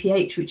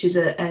OADCPH, which is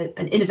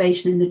an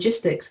innovation in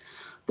logistics.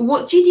 But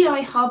what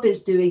GDI Hub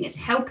is doing is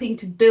helping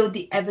to build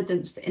the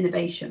evidence for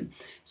innovation.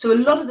 So a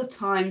lot of the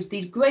times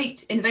these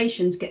great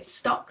innovations get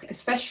stuck,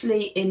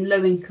 especially in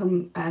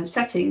low-income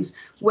settings,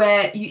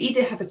 where you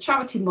either have a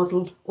charity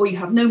model or you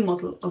have no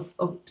model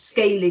of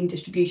scaling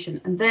distribution.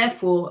 And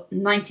therefore,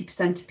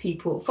 90% of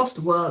people across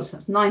the world, so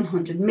that's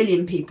 900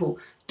 million people,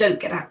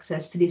 don't get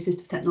access to the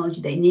assistive technology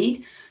they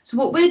need. So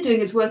what we're doing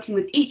is working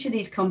with each of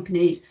these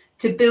companies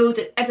to build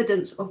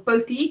evidence of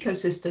both the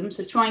ecosystem,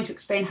 so trying to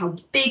explain how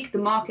big the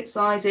market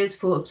size is,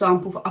 for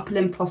example, for upper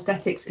limb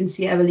prosthetics in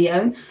Sierra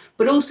Leone,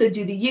 but also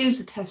do the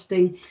user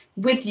testing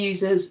with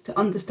users to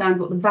understand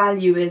what the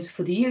value is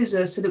for the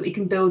user, so that we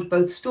can build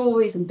both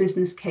stories and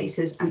business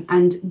cases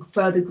and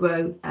further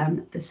grow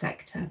the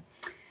sector.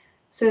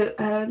 So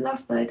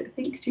last slide, I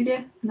think,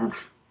 Julia, and I'll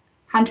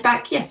hand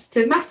back, yes,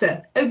 to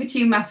Masa. Over to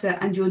you, Masa,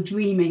 and your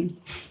dreaming.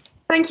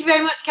 Thank you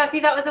very much, Cathy.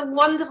 That was a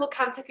wonderful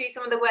canter through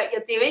some of the work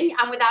you're doing.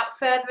 And without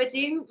further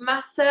ado,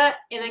 Masa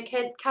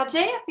Inakaje,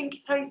 I think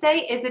is how you say,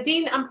 is the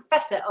Dean and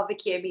Professor of the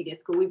Keio Media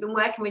School. We've been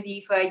working with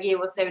you for a year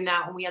or so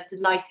now, and we are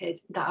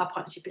delighted that our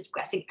partnership is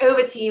progressing.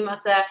 Over to you,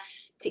 Masa,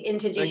 to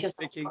introduce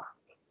yourself. Vicki.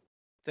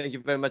 Thank you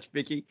very much,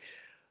 Vicki.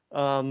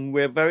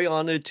 We're very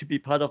honored to be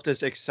part of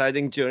this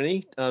exciting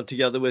journey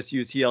together with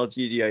UCL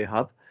GDI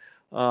Hub.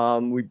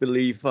 We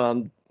believe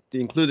the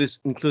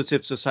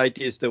inclusive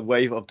society is the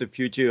wave of the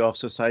future of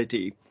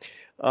society.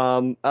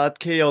 At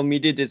Keio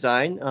Media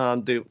Design,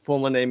 the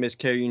former name is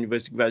Keio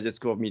University Graduate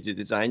School of Media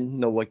Design.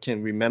 No one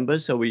can remember,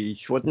 so we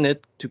shorten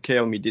it to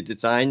Keio Media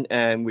Design,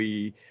 and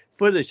we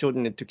further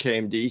shorten it to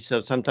KMD.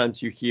 So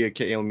sometimes you hear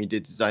Keio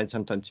Media Design,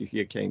 sometimes you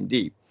hear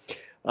KMD.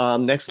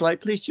 Next slide,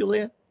 please,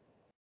 Julia.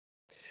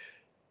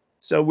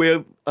 So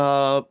we're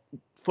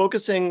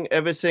focusing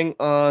everything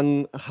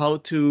on how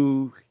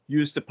to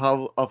use the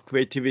power of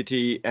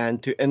creativity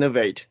and to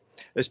innovate,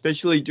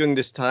 especially during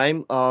this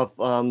time of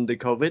the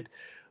COVID.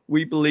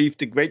 We believe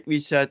the Great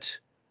Reset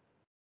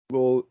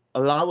will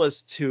allow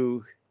us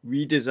to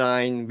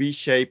redesign,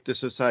 reshape the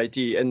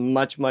society in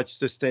much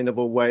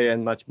sustainable way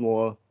and much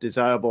more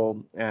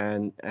desirable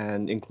and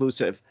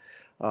inclusive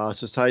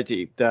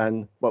society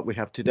than what we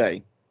have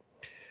today.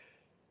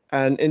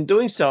 And in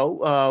doing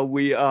so,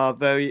 we are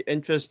very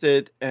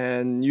interested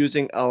in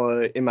using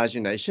our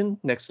imagination.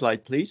 Next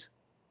slide, please.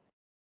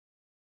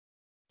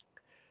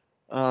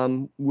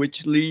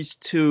 Which leads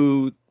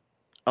to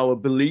our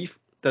belief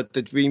that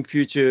the dream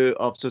future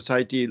of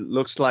society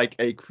looks like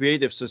a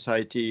creative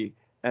society,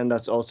 and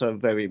that's also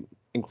very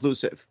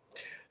inclusive.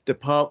 The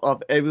power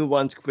of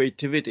everyone's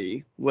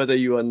creativity, whether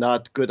you are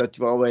not good at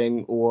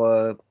drawing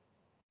or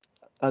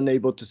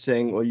unable to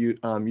sing or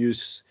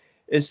use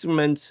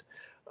instruments,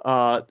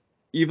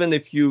 even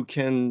if you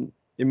can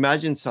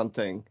imagine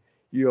something,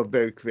 you are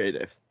very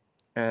creative.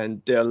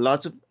 And there are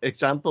lots of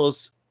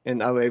examples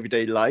in our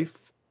everyday life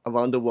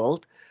around the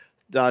world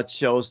that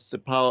shows the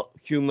power,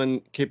 human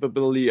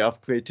capability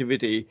of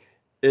creativity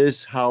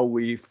is how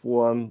we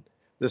form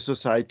the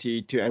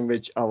society to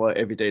enrich our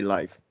everyday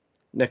life.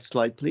 Next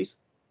slide, please.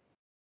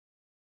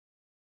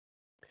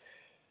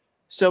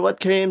 So at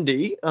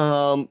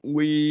KMD,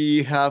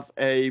 we have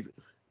a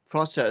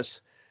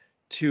process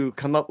to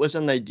come up with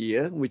an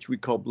idea, which we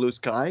call Blue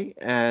Sky,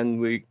 and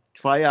we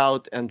try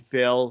out and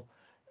fail,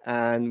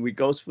 and we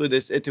go through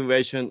this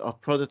iteration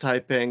of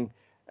prototyping,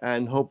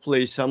 and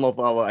hopefully some of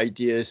our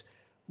ideas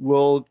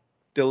will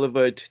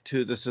deliver it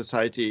to the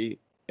society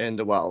and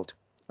the world.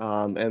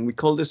 And we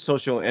call this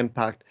social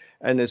impact,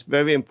 and it's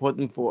very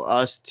important for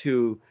us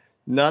to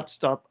not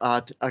stop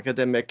at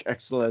academic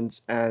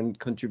excellence and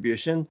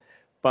contribution,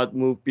 but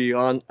move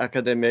beyond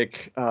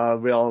academic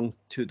realm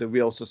to the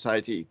real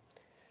society.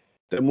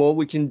 The more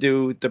we can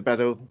do, the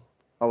better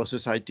our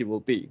society will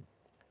be.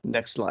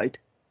 Next slide.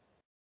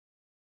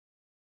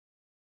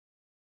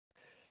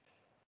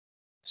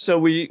 So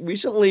we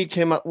recently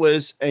came up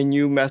with a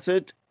new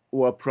method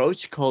or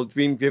approach called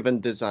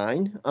dream-driven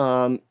design,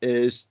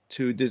 is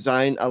to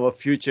design our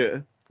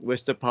future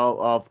with the power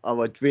of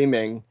our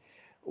dreaming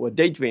or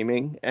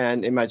daydreaming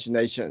and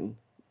imagination.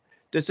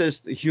 This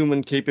is the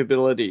human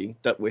capability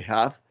that we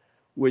have,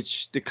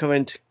 which the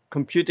current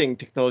computing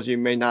technology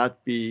may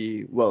not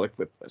be well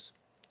equipped with.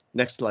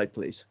 Next slide,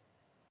 please.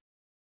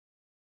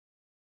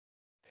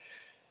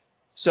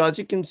 So as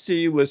you can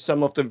see with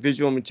some of the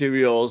visual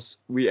materials,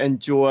 we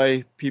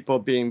enjoy people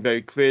being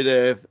very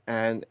creative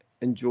and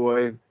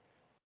enjoy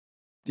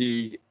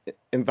the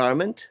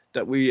environment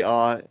that we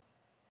are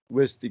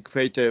with the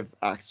creative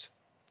acts.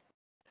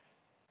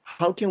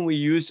 How can we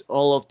use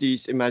all of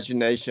these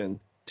imagination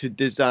to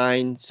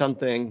design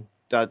something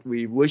that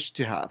we wish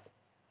to have?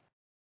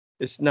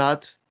 It's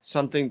not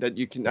something that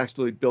you can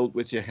actually build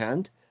with your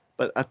hand,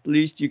 but at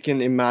least you can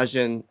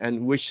imagine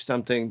and wish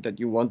something that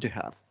you want to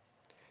have.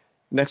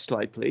 Next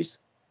slide, please.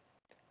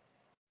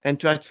 And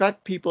to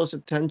attract people's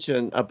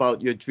attention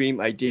about your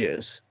dream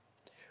ideas,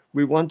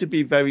 we want to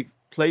be very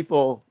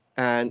playful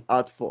and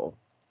artful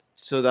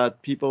so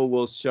that people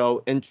will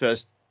show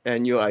interest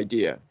in your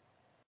idea.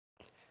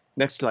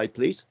 Next slide,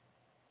 please.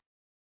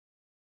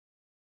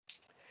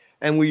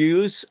 And we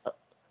use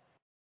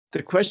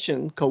the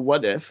question called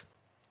what if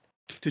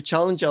to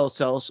challenge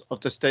ourselves of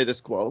the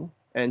status quo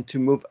and to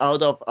move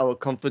out of our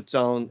comfort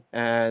zone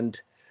and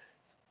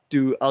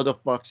do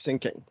out-of-box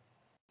thinking.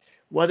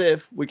 What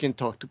if we can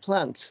talk to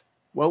plants?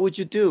 What would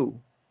you do?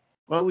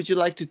 What would you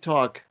like to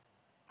talk?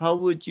 How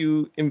would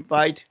you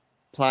invite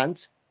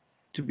plants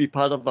to be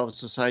part of our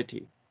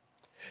society?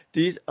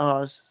 These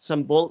are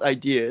some bold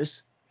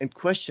ideas and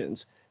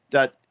questions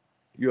that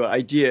your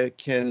idea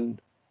can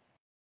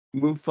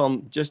move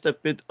from just a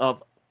bit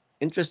of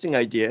interesting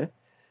idea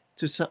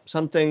to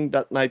something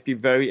that might be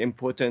very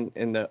important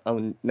in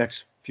our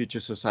next future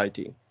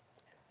society.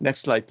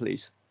 Next slide,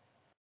 please.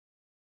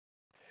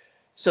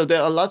 So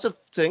there are lots of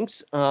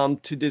things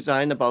to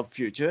design about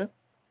future.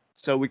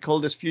 So we call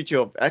this future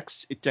of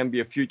X. It can be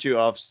a future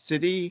of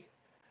city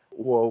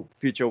or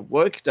future of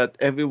work that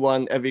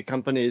every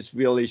company is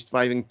really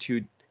striving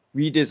to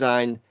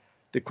redesign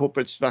the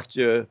corporate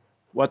structure,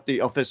 what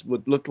the office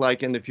would look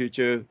like in the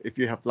future if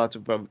you have lots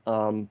of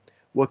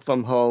work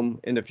from home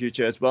in the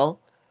future as well.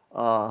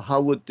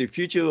 How would the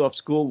future of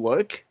school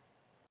work?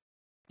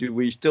 Do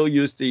we still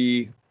use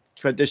the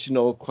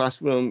traditional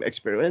classroom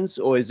experience,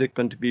 or is it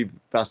going to be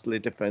vastly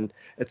different,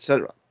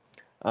 etc.?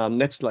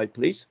 Next slide,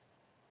 please.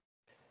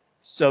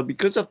 So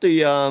because of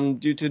the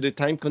due to the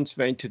time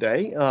constraint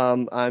today,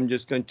 I'm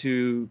just going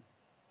to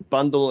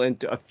bundle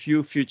into a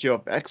few future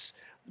of X.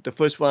 The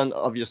first one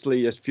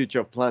obviously is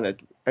future of planet.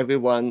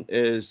 Everyone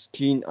is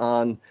keen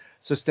on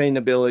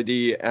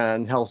sustainability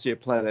and healthier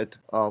planet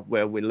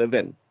where we live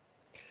in.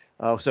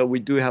 So we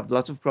do have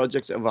lots of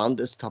projects around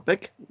this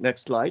topic.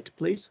 Next slide,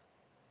 please.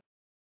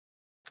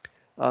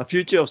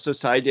 Future of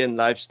society and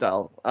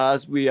lifestyle.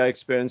 As we are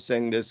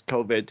experiencing this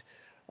COVID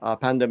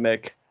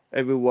pandemic,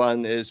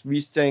 everyone is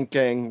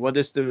rethinking what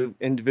is the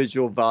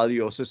individual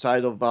value or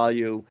societal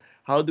value.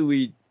 How do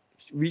we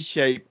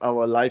reshape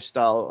our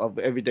lifestyle of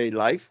everyday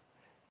life?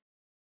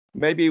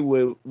 Maybe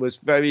it was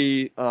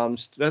very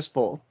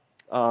stressful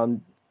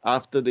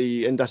after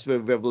the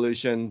Industrial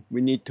Revolution.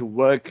 We need to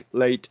work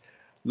late,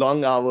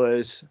 long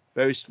hours,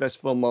 very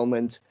stressful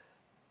moments.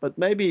 But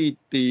maybe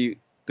the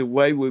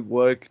way we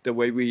work, the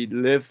way we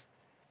live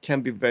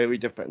can be very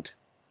different.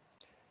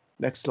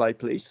 Next slide,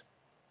 please.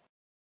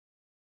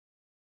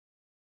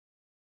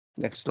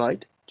 Next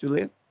slide,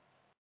 Julia.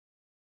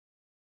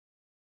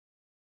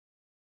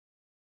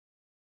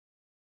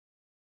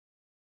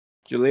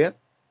 Julia?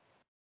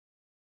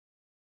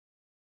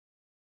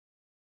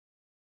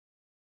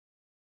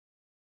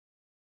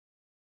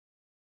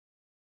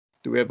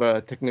 Do we have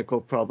a technical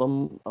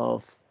problem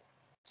of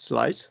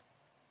slides?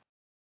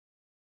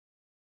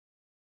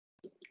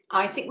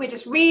 I think we're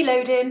just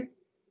reloading.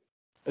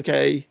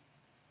 Okay.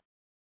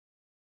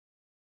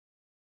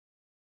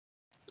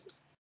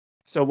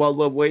 So while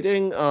we're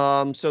waiting,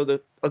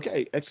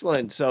 okay,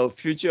 excellent. So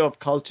future of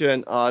culture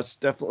and arts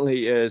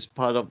definitely is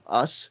part of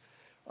us.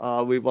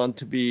 We want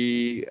to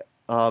be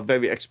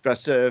very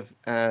expressive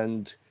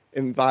and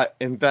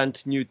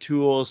invent new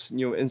tools,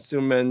 new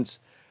instruments,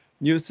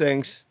 new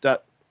things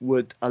that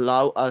would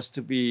allow us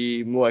to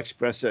be more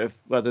expressive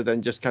rather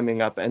than just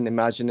coming up and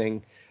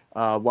imagining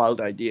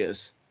wild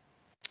ideas.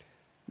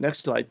 Next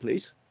slide,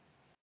 please.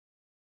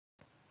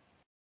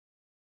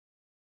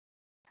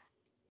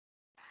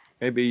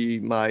 Maybe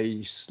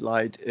my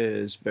slide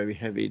is very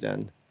heavy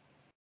then.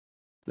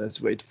 Let's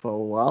wait for a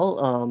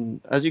while.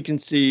 As you can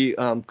see,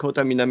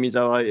 Kota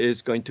Minamizawa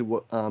is going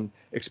to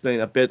explain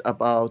a bit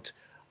about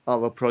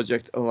our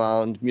project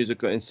around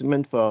musical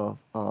instrument for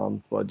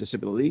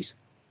disabilities,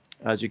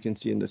 as you can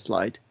see in the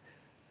slide.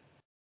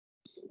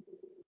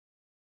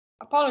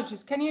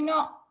 Apologies, can you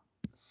not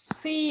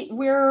see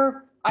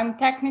where I'm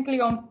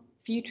technically on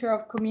future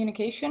of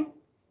communication?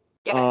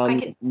 Yeah, I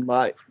can see.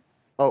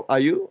 Oh, are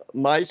you?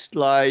 My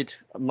slide,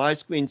 my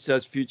screen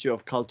says future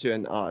of culture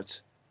and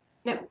arts.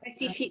 No, I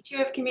see future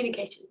of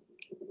communication.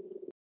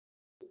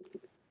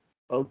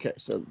 Okay,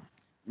 so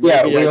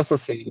yeah, we also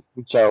see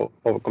future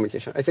of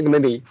communication. I think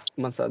maybe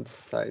Masad's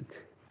side.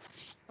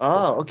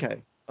 Oh,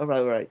 okay. All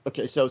right.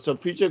 Okay, so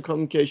future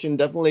communication,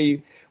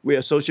 definitely we are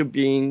a social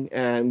being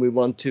and we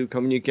want to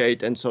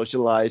communicate and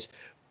socialize.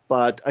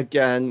 But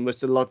again,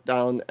 with the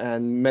lockdown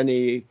and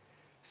many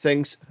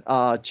things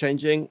are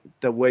changing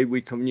the way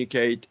we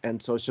communicate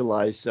and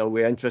socialize. So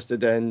we're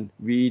interested in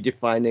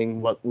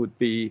redefining what would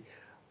be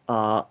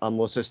a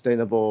more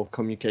sustainable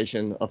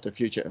communication of the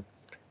future.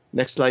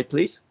 Next slide,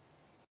 please.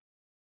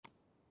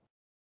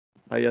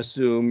 I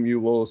assume you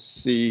will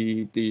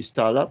see the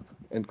startup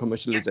and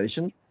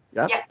commercialization.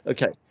 Yeah.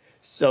 Okay.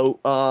 So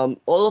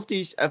all of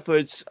these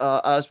efforts,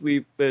 as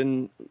we've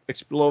been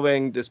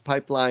exploring this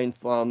pipeline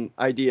from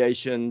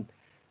ideation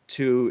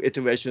to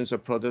iterations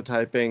of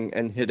prototyping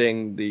and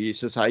hitting the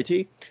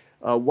society,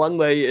 one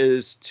way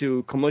is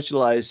to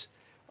commercialize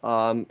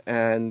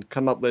and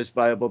come up with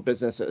viable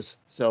businesses.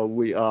 So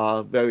we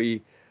are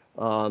very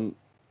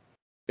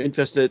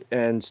interested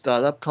in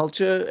startup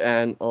culture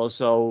and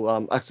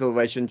also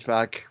acceleration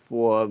track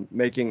for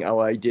making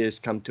our ideas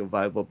come to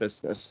viable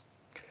business.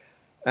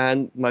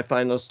 And my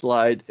final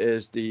slide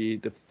is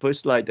the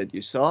first slide that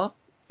you saw.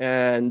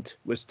 And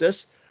with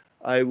this,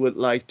 I would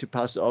like to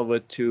pass over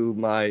to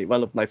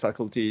one of my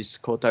faculties,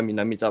 Kota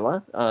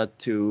Minamizawa,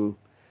 to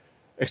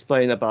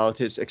explain about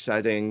his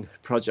exciting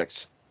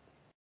projects.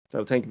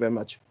 So thank you very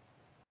much.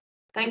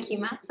 Thank you,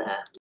 Masa.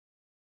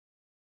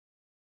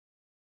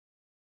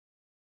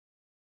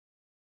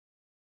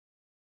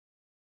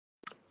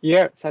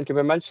 Yeah, thank you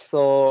very much.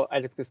 So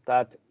I'd like to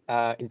start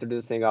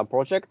introducing our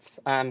projects.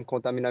 I'm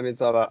Kota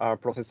Minamizawa, our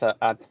professor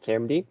at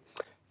KMD.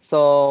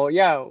 So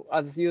yeah,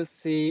 as you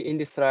see in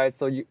this slide,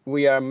 so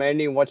we are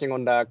mainly working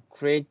on the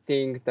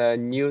creating the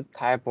new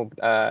type of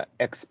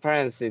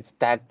experiences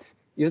that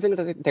using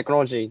the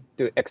technology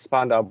to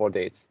expand our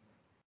bodies.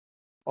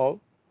 Oh,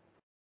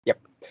 yep.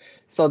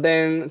 So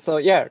then, so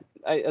yeah,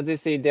 as you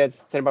see, there's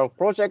several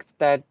projects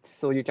that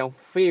so you can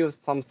feel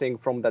something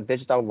from the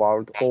digital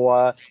world,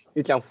 or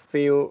you can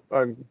feel,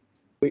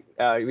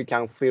 we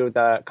can feel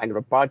the kind of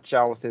a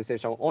virtual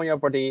sensation on your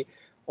body,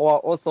 or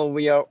also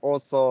we are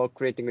also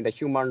creating the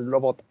human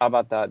robot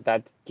avatar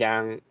that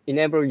can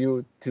enable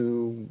you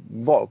to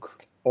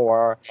walk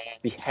or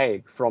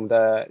behave from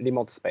the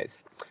remote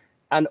space.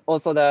 And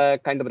also the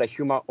kind of the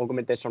human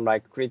augmentation,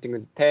 like creating a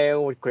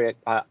tail,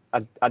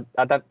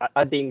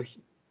 adding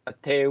a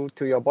tail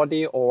to your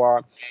body,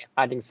 or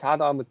adding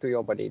third arm to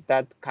your body.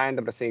 That kind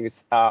of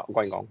things are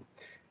going on.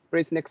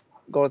 Please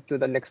go to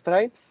the next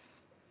slides.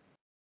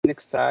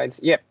 Next slide.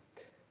 Yeah.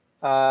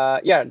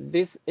 Yeah,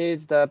 this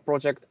is the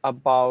project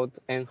about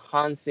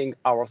enhancing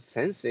our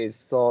senses.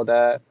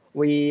 So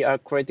we are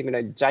creating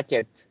a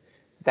jacket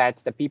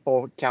that the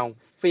people can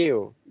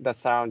feel the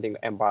surrounding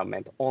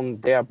environment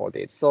on their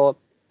bodies. So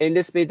in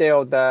this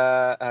video,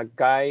 the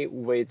guy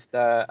with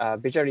the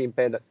visually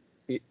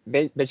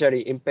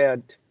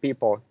impaired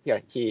people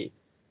here, he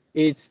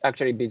is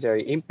actually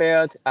visually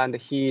impaired, and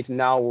he is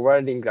now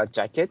wearing a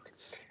jacket,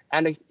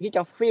 and he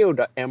can feel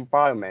the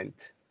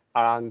environment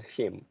around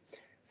him.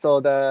 So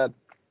the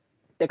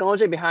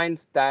technology behind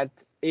that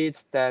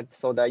is that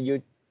so that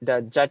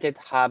the jacket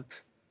have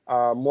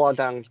more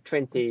than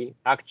 20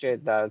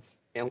 actuators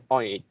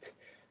on it,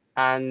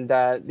 and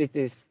this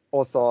is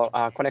also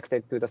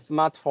connected to the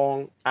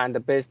smartphone,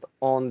 and based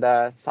on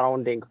the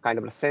surrounding kind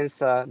of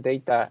sensor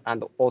data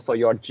and also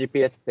your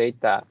GPS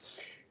data,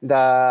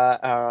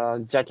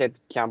 the jacket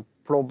can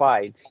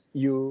provide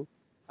you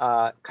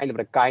kind of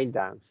a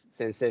guidance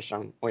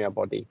sensation on your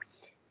body.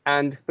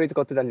 And please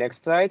go to the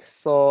next slide.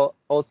 So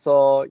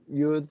also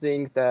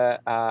using the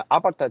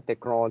avatar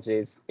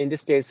technologies. In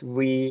this case,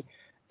 there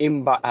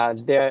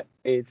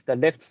is the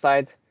left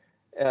side.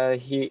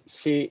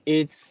 She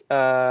is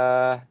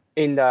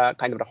in the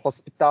kind of the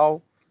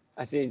hospital.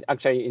 She's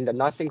actually in the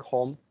nursing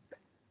home,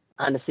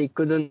 and she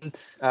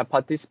couldn't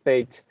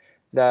participate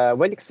the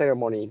wedding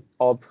ceremony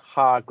of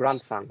her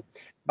grandson.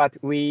 But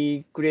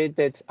we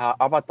created an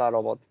avatar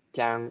robot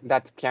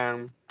that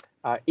can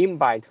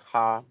invite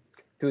her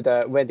to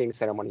the wedding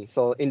ceremony.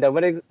 So in the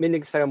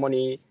wedding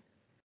ceremony,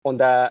 on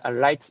the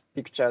right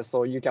picture,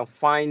 so you can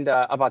find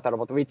the avatar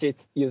robot, which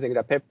is using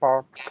the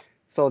paper.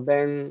 So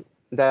then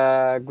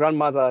the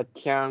grandmother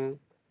can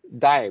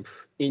dive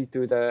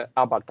into the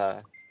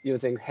avatar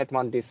using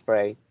head-mount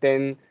display.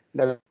 Then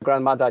the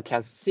grandmother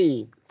can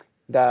see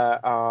the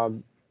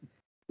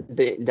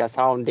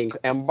surrounding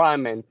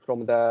environment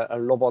from the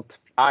robot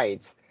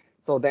eyes.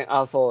 So then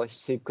also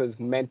she could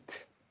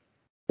meet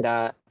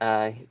the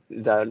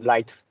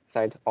right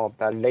side of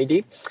the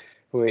lady,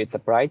 who is a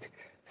bride.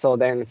 So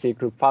then she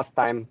could first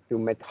time to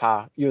meet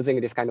her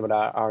using this kind of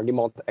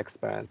remote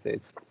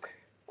experiences.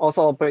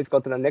 Also, please go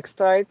to the next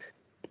slide.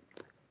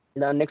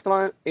 The next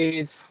one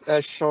is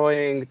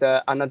showing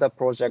another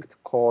project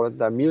called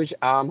the Music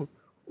Arm,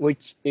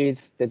 which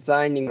is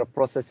designing a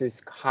prosthetic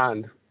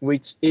hand,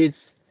 which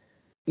is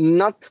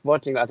not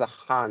working as a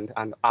hand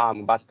and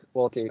arm, but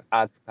working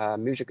as a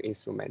music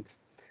instrument.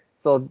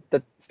 So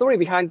the story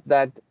behind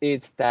that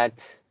is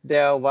that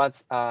there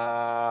was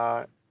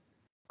a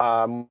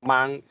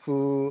man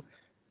who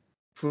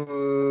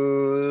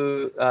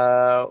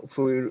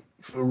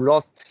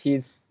lost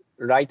his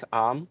right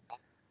arm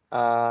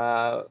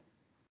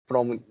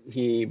from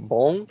he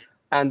born,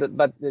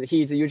 but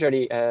he's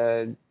usually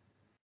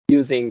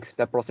using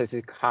the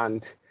prosthetic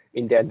hand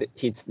in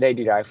his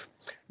daily life.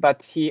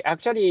 But he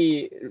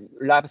actually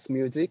loves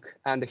music,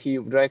 and he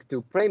would like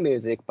to play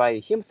music by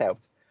himself.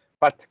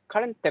 But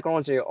current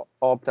technology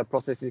of the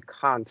prosthetic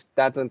hand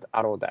doesn't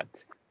allow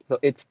that. So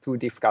it's too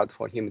difficult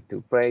for him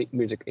to play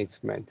music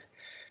instrument.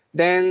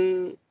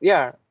 Then,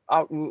 yeah,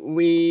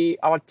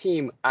 our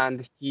team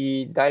and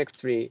he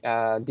directly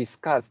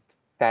discussed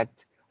that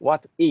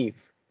what if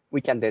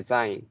we can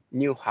design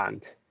new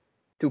hand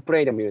to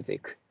play the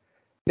music.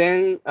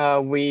 Then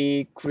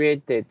we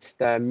created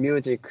the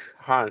music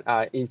hand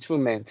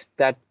instrument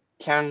that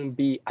can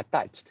be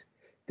attached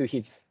to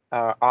his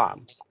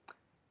arm.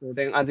 So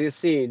then, as you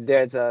see,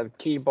 there's a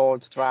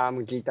keyboard,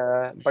 drum,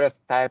 guitar, various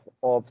type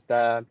of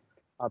the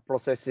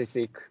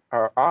prosthetic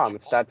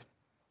arms that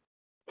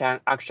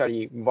can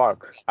actually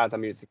work as a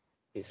music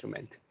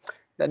instrument.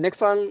 The next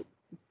one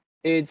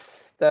is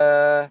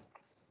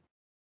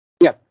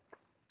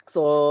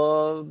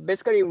so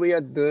basically we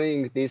are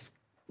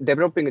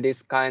developing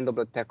this kind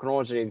of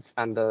technologies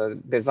and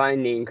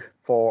designing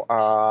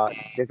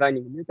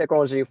new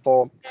technology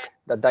for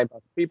the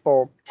diverse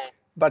people.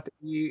 But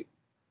we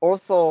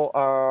also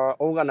are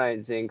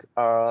organizing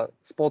a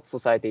sports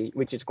society,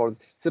 which is called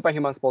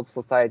Superhuman Sports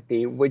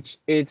Society, which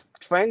is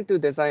trying to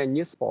design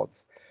new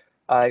sports.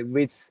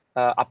 with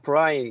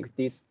applying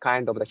this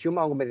kind of the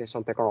human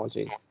augmentation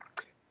technologies.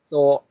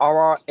 So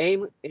our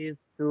aim is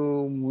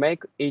to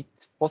make it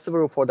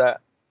possible for the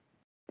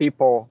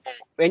people,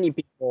 many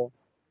people,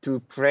 to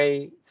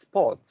play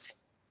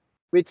sports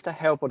with the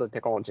help of the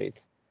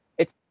technologies.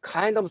 It's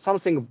kind of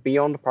something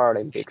beyond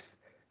Paralympics.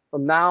 So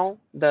now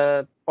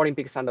the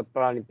Olympics and the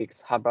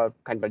Paralympics have a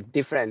kind of a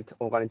different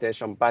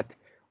organization, but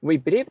we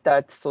believe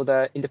that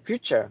in the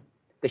future,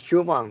 the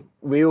human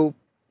will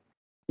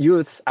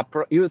use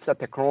the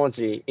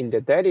technology in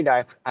the daily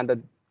life,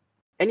 and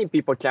any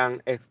people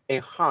can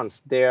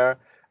enhance their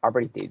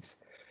abilities.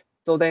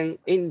 So then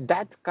in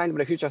that kind of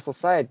a future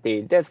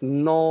society, there's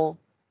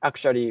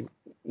actually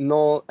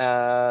no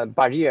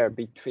barrier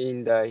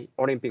between the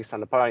Olympics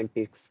and the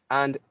Paralympics,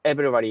 and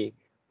everybody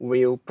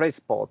will play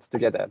sports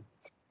together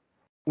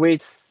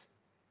with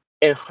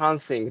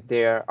enhancing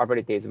their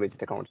abilities with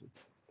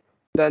technologies.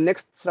 The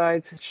next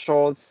slide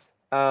shows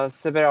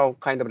several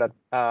kind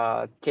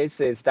of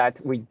cases that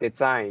we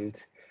designed,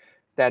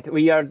 that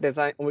we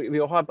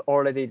have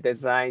already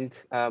designed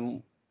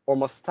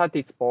almost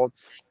 30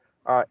 sports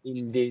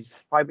in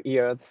these 5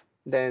 years.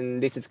 Then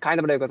this is kind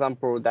of an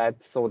example that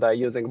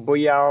using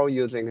VR,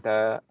 using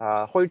the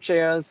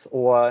wheelchairs,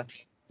 or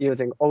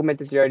using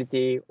augmented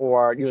reality,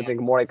 or using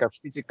more like a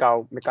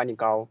physical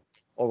mechanical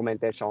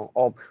augmentation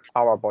of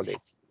our body.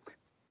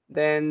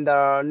 Then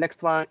the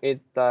next one is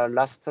the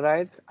last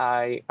slide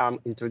I am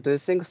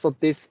introducing. So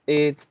this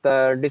is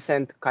the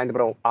recent kind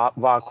of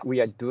work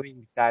we are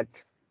doing, that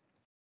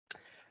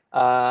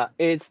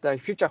it's the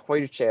future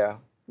wheelchair,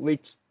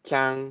 which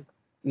can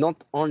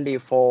not only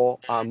for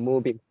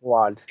moving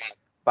forward,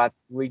 but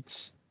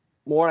which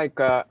more like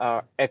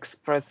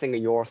expressing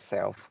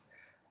yourself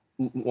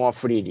more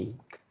freely.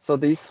 So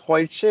this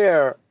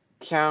wheelchair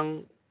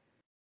can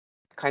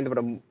kind of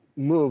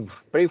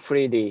move very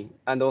freely,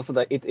 and also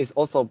that it is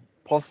also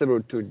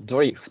possible to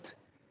drift.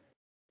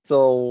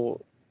 So,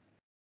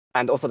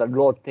 and also the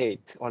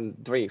rotate on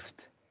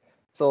drift.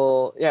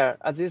 So yeah,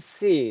 as you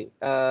see,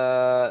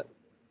 the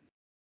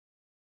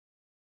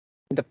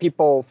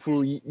people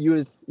who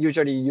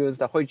usually use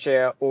the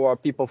wheelchair, or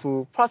people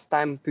who first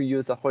time to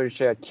use the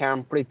wheelchair,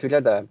 can play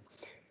together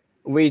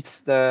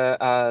with the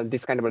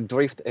this kind of a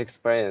drift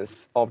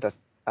experience of the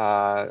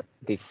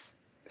this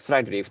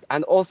slide drift,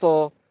 and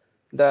also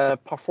the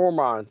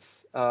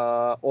performance,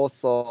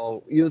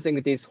 also using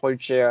this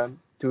wheelchair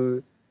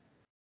to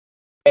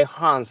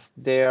enhance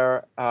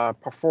their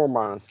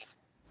performance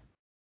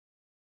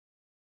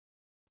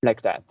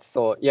like that.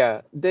 So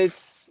yeah,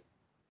 this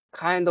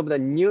kind of the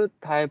new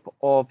type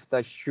of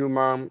the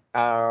human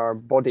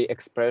body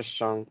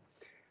expression.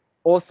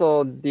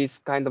 Also, this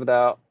kind of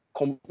the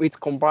with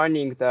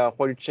combining the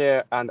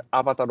wheelchair and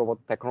avatar robot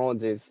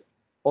technologies,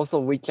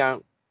 also we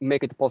can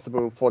make it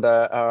possible for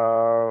the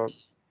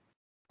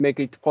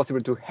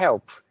to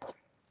help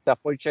the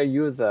wheelchair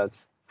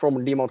users from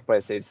remote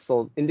places.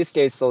 So in this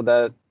case, so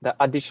the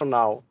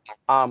additional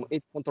arm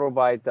is controlled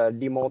by the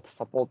remote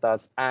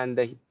supporters,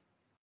 and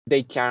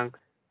they can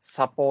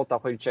support a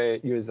wheelchair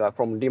user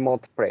from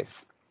remote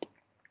place.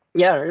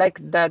 Yeah, like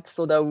that.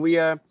 So that we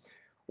are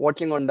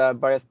working on the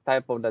various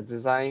type of the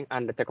design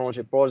and the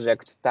technology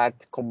project that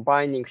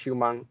combining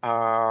human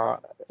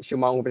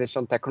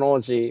augmentation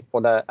technology for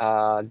the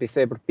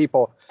disabled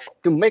people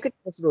to make it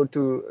possible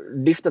to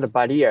lift the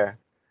barrier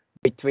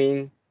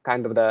between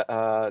kind of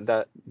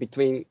the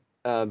between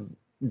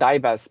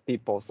diverse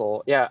people.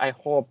 So yeah, I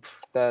hope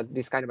that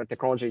this kind of a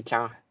technology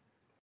can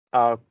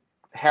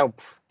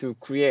help to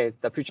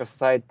create the future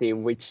society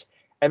in which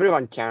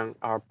everyone can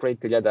play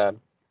together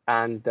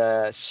and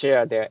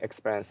share their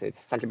experiences.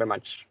 Thank you very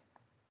much.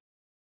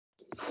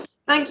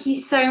 Thank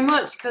you so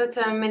much,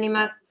 Kota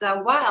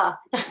Minimasawa.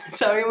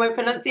 Sorry, my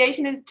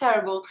pronunciation is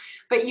terrible,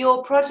 but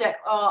your projects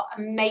are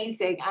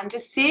amazing. And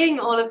just seeing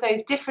all of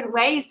those different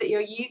ways that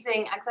you're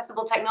using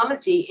accessible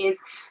technology is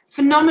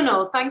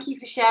phenomenal. Thank you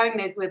for sharing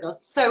those with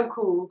us. So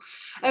cool.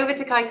 Over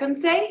to Kai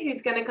Kunse,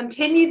 who's going to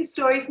continue the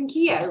story from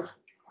Keio.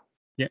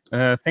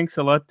 Yeah, thanks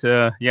a lot.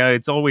 Yeah,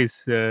 it's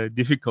always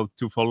difficult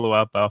to follow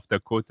up after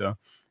Kota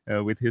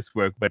with his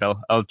work, but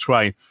I'll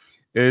try.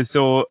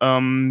 So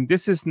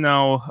this is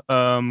now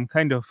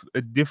kind of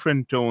a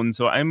different tone.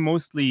 So I'm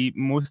mostly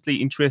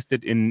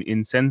interested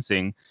in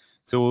sensing.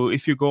 So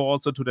if you go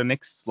also to the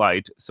next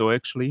slide. So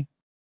actually,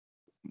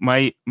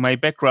 my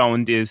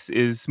background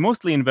is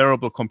mostly in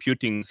wearable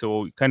computing.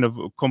 So kind of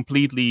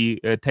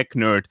completely tech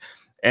nerd,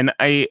 and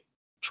I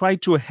try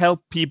to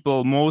help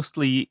people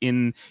mostly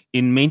in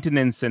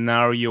maintenance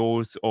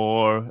scenarios,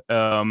 or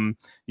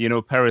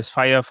Paris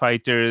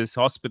firefighters,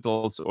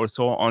 hospitals, or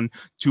so on,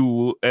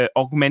 to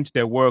augment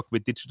their work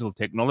with digital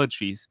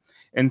technologies.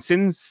 And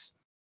since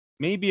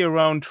maybe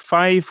around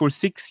 5 or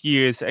 6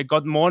 years, I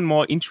got more and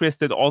more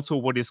interested also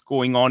what is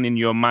going on in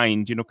your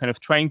mind, kind of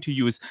trying to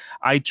use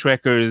eye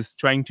trackers,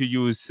 trying to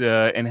use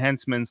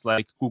enhancements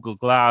like Google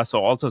Glass,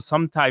 or also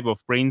some type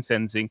of brain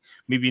sensing,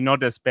 maybe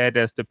not as bad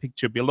as the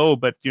picture below,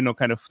 but,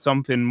 kind of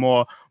something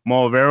more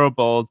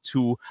wearable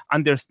to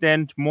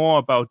understand more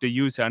about the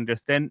user,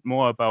 understand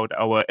more about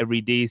our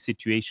everyday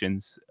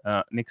situations.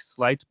 Next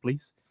slide,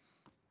 please.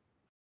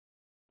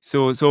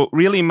 So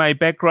really my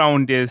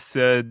background is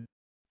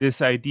this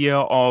idea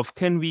of,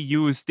 can we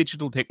use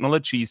digital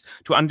technologies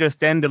to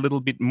understand a little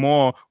bit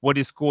more what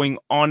is going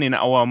on in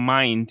our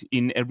mind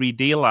in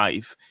everyday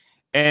life?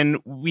 And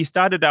we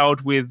started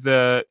out with,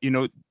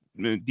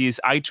 these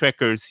eye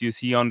trackers you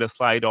see on the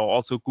slide, or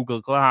also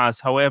Google Glass.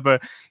 However,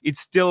 it's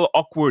still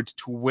awkward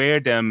to wear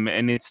them,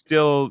 and it's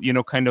still,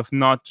 kind of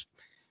not.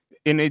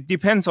 And it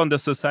depends on the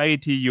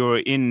society you're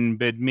in,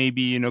 but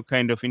maybe,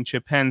 kind of in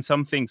Japan,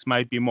 some things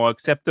might be more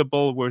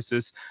acceptable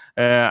versus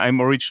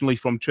I'm originally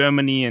from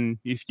Germany. And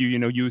if you,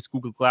 use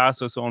Google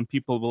Glass or so on,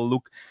 people will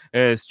look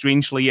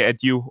strangely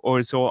at you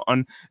or so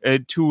on,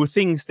 to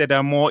things that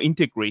are more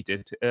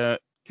integrated.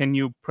 Can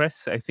you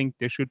press? I think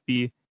there should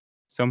be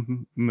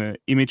some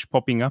image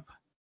popping up.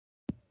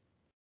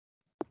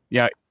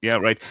 Yeah,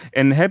 right.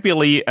 And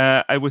happily,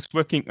 I was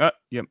working.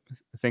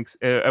 Thanks.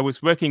 I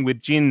was working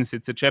with JINS.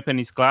 It's a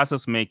Japanese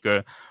glasses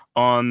maker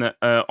on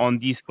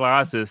these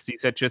glasses.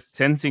 These are just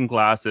sensing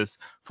glasses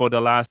for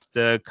the last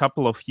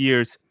couple of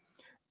years.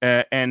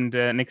 And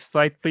next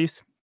slide,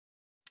 please.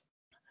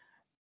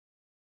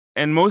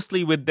 And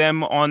mostly with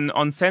them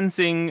on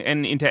sensing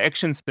and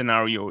interaction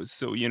scenarios.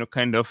 So,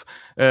 kind of,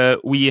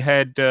 we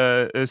had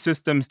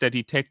systems that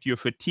detect your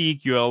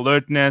fatigue, your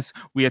alertness.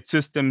 We had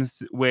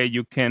systems where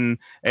you can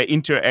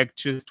interact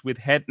just with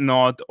head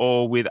nod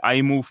or with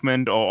eye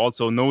movement, or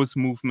also nose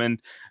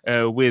movement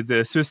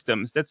with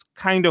systems. That's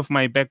kind of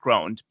my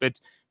background. But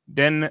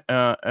then,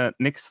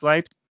 next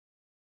slide.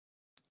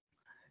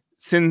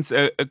 Since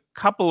a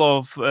couple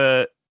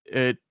of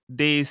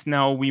days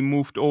now, we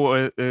moved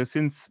over,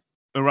 since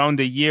around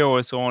a year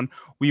or so on,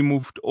 we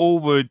moved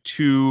over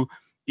to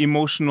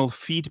emotional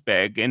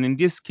feedback. And in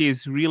this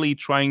case, really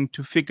trying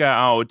to figure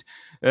out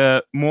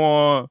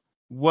more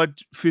what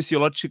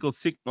physiological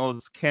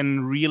signals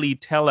can really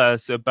tell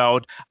us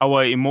about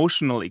our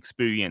emotional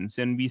experience.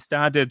 And we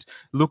started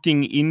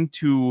looking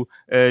into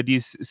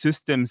these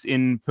systems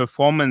in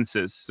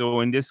performances.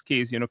 So in this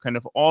case, kind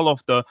of all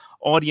of the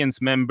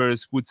audience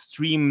members would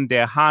stream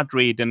their heart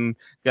rate and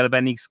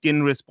galvanic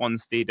skin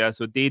response data.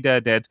 So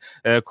data that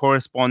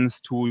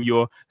corresponds to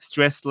your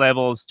stress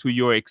levels, to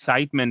your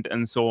excitement,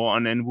 and so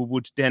on. And we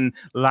would then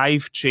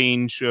live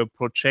change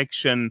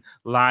projection,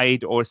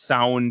 light, or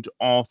sound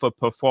of a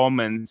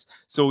performance.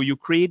 So you're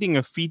creating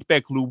a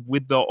feedback loop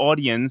with the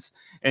audience,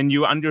 and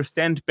you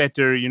understand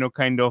better,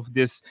 kind of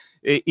this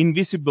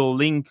invisible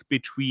link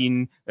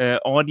between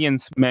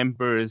audience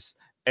members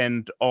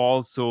and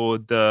also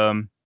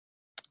the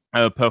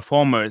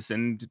performers,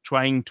 and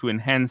trying to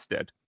enhance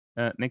that.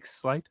 Next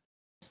slide.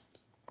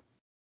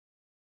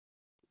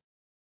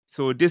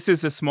 So this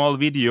is a small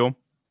video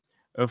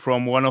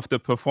from one of the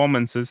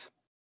performances.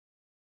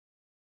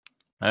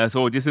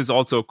 So this is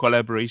also a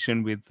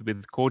collaboration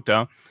with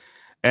Kota.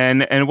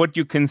 And what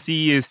you can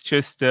see is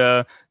just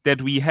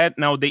that we had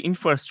now the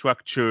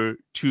infrastructure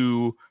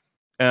to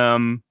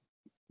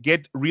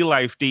get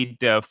real-life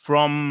data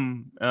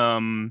from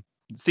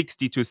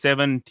 60 to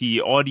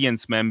 70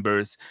 audience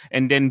members,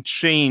 and then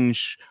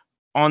change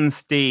on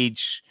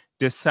stage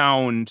the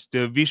sound,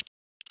 the visuals,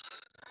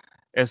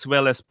 as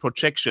well as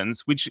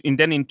projections, which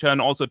in turn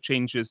also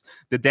changes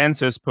the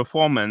dancer's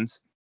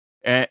performance,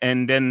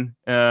 and then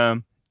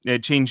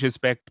changes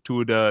back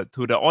to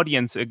the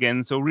audience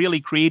again. So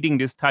really creating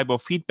this type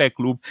of feedback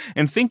loop,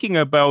 and thinking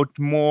about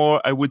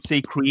more, I would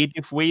say,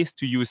 creative ways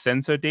to use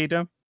sensor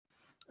data.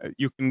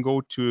 You can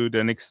go to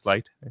the next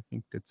slide. I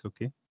think that's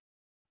okay.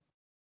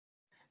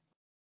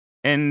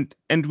 And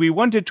we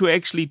wanted to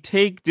actually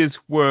take this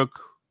work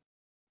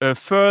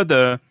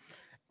further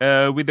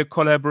with the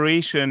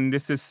collaboration.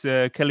 This is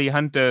Kelly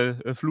Hunter,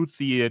 a flute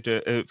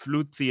theater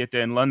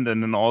in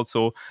London, and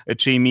also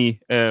Jamie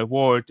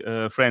Ward,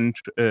 a friend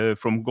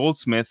from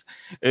Goldsmith,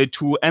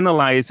 to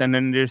analyze and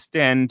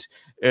understand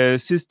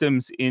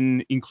systems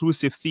in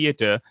inclusive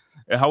theater.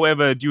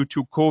 However, due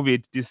to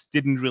COVID, this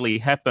didn't really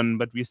happen,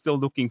 but we're still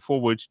looking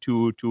forward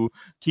to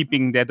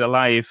keeping that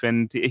alive.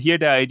 And here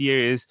the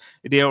idea is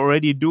they're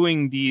already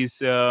doing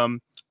these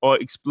or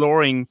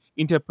exploring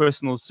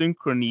interpersonal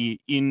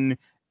synchrony in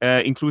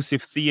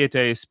inclusive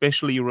theater,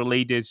 especially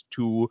related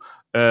to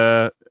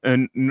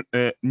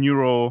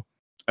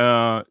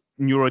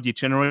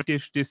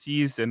neurodegenerative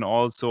disease, and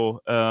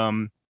also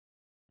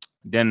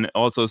then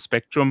also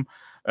spectrum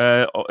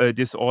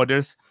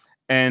disorders.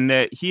 And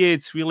here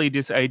it's really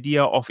this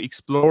idea of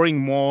exploring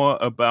more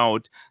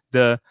about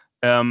the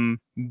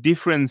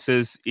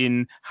differences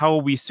in how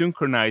we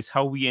synchronize,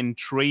 how we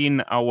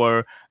entrain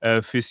our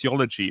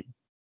physiology.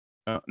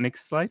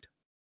 Next slide.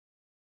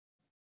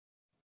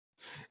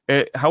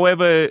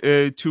 However,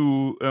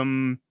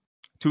 to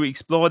to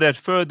explore that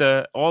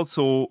further,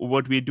 also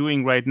what we're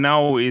doing right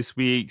now is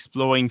we're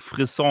exploring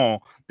frisson.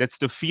 That's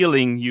the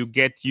feeling you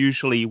get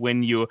usually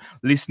when you're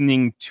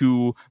listening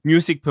to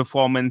music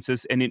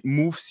performances and it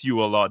moves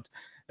you a lot.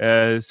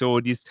 So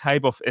this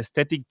type of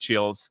aesthetic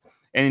chills.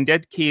 And in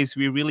that case,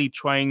 we're really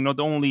trying not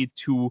only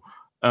to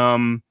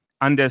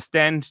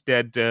understand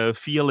that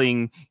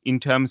feeling in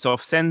terms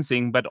of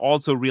sensing, but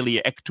also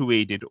really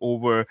actuate it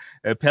over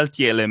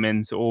Peltier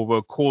elements,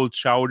 over cold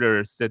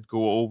shoulders that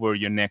go over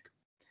your neck.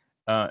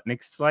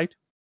 Next slide.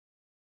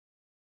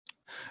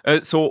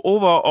 So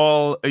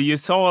overall, you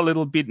saw a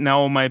little bit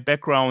now my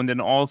background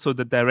and also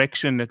the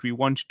direction that we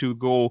want to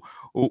go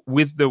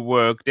with the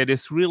work that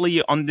is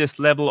really on this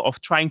level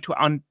of trying to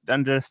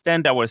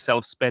understand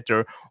ourselves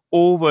better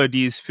over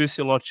these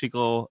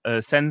physiological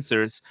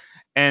sensors.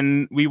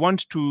 And we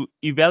want to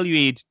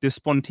evaluate the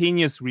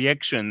spontaneous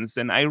reactions.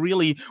 And I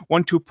really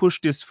want to push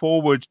this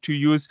forward to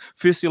use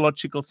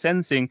physiological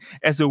sensing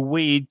as a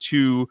way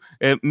to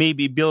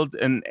maybe build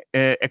an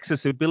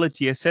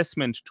accessibility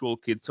assessment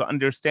toolkit. So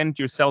understand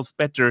yourself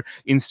better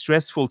in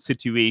stressful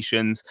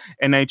situations.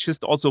 And I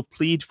just also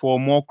plead for a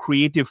more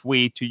creative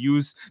way to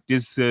use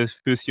this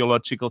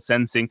physiological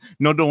sensing,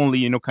 not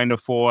only, kind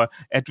of for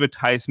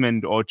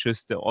advertisement or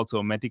just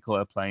also medical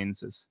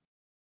appliances.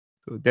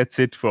 So that's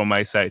it from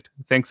my side.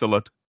 Thanks a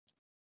lot.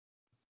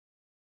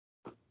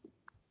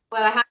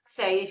 Well, I have to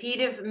say, if you'd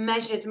have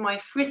measured my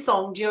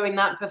frisson during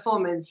that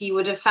performance, you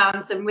would have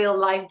found some real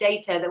live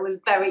data that was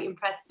very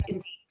impressive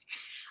indeed.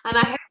 And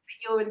I hope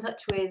that you're in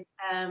touch with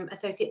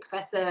Associate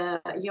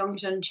Professor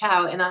Yongjun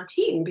Chow in our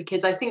team,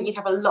 because I think you'd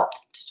have a lot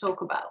to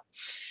talk about.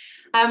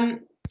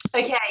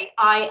 Okay,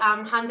 I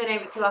am handing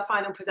over to our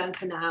final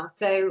presenter now.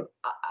 So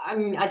I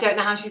don't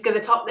know how she's going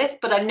to top this,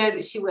 but I know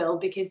that she will,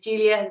 because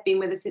Julia has been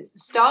with us since the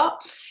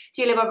start.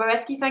 Julia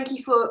Barbarescu, thank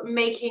you for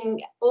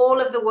making all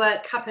of the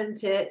work happen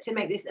to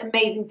make this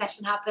amazing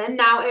session happen.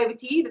 Now over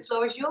to you, the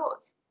floor is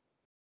yours.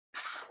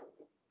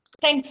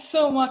 Thanks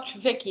so much,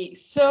 Vicki.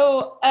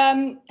 So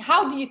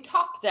how do you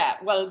top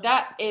that? Well,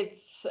 that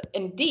is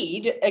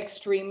indeed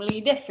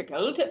extremely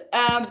difficult,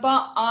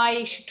 but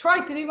I should try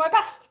to do my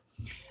best.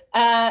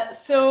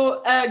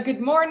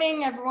 Good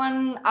morning,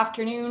 everyone,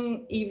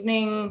 afternoon,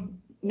 evening,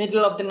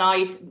 middle of the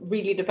night,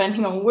 really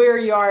depending on where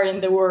you are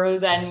in the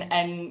world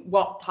and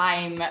what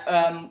time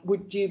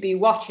would you be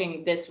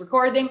watching this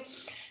recording.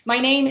 My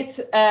name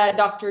is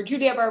Dr.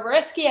 Julia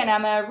Barbarescu, and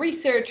I'm a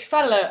research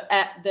fellow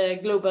at the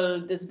Global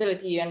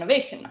Disability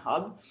Innovation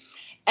Hub.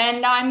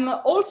 And I'm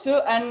also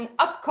an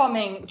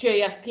upcoming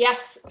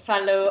JSPS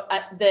fellow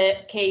at the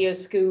Keio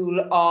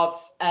School of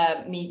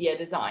Media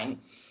Design.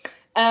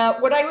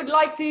 What I would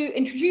like to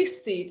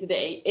introduce to you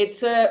today,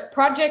 it's a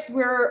project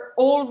we're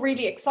all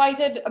really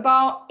excited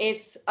about.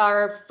 It's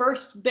our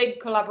first big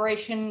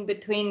collaboration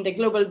between the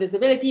Global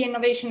Disability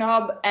Innovation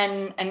Hub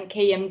and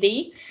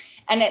KMD,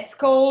 and it's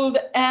called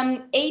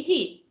AT,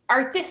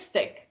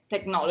 Artistic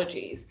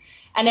Technologies.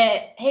 And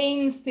it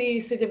aims to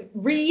sort of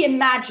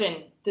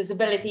reimagine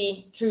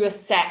disability through a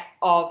set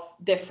of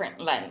different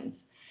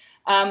lenses.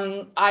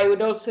 I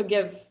would also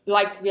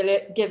like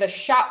to give a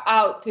shout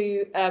out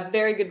to a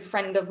very good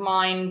friend of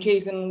mine,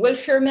 Jason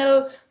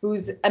Wilshire-Mill,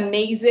 whose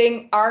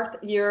amazing art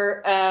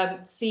you're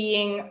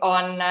seeing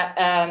on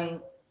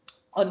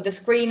the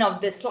screen of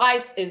the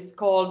slides is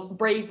called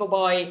Brave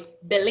Boy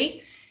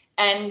Billy.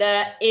 And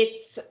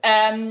it's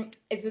a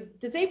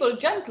disabled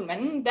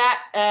gentleman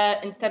that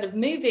instead of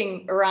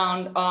moving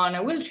around on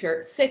a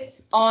wheelchair,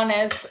 sits on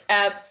his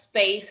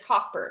space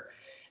hopper.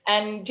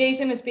 And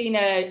Jason has been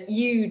a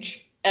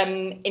huge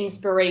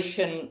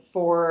inspiration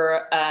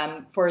for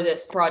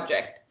this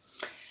project.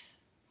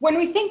 When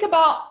we think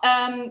about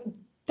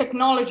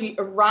technology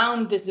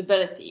around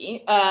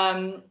disability,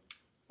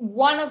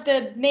 one of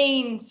the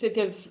main sort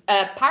of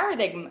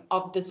paradigm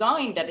of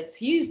design that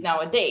it's used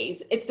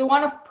nowadays, it's the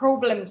one of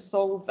problem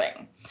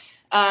solving.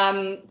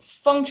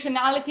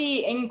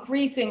 Functionality,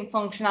 increasing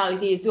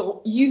functionality is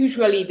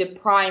usually the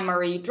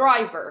primary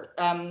driver.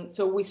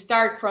 So we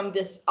start from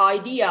this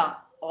idea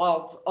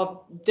of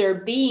there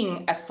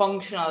being a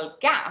functional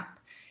gap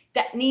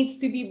that needs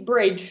to be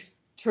bridged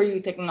through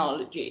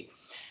technology.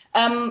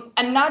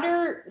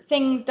 Another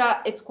thing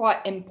that it's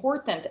quite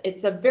important,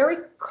 it's a very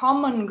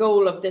common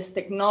goal of these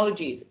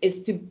technologies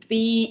is to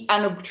be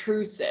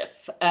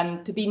unobtrusive,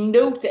 to be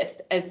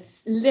noticed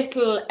as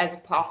little as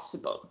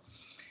possible.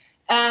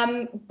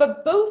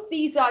 But both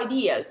these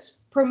ideas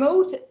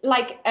promote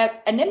like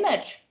an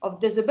image of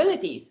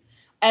disabilities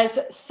as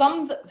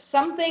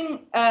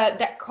something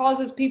that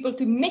causes people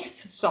to miss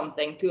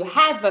something, to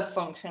have a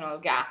functional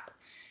gap,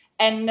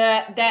 and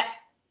that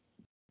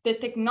the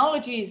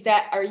technologies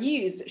that are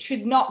used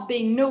should not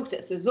be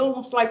noticed. It's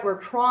almost like we're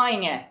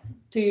trying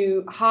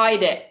to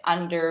hide it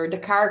under the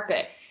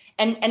carpet.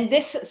 And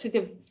this sort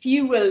of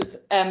fuels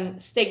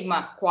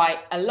stigma quite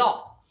a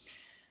lot.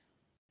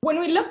 When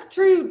we look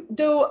through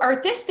the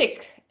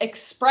artistic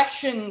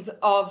expressions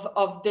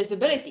of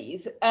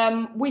disabilities,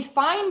 we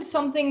find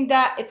something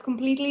that it's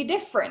completely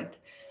different.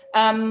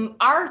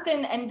 Art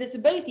and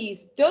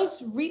disabilities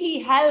does really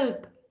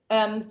help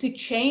to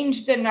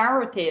change the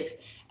narrative.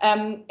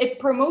 It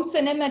promotes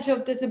an image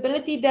of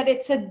disability that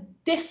it's a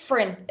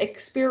different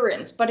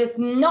experience, but it's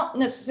not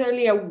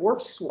necessarily a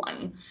worse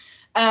one.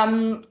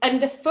 And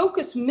the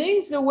focus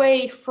moves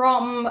away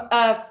from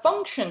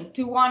function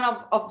to one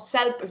of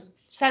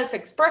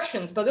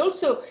self-expressions, but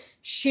also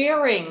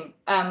sharing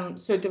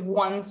sort of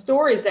one's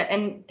stories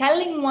and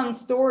telling one's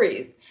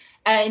stories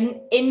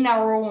in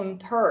our own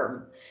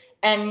term.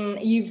 And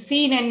you've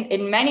seen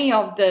in many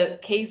of the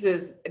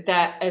cases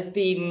that have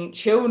been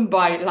shown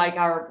by like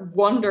our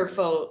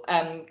wonderful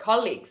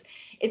colleagues,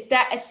 it's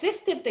that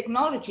assistive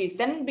technologies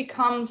then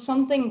become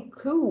something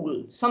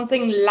cool,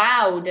 something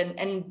loud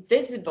and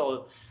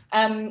visible,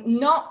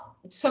 not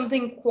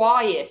something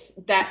quiet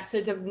that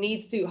sort of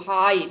needs to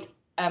hide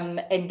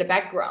in the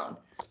background.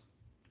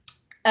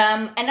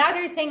 And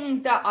other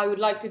things that I would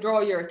like to draw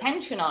your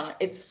attention on,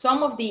 it's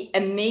some of the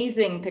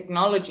amazing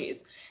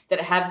technologies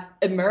that have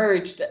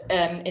emerged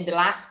in the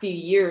last few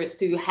years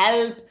to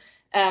help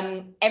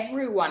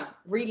everyone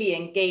really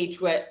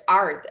engage with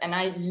art. And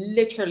I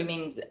literally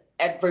mean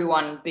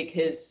everyone,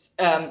 because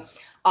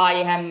I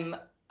am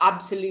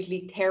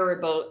absolutely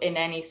terrible in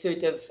any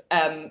sort of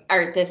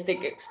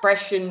artistic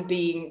expression,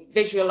 being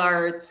visual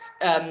arts,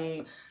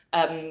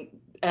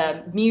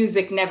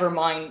 music, never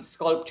mind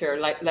sculpture,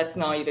 like let's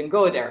not even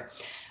go there.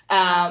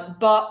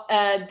 But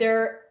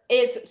there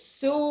is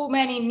so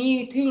many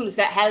new tools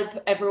that help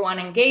everyone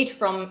engage,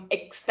 from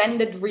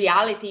extended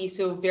reality,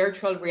 so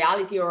virtual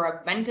reality or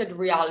augmented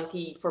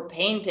reality for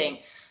painting,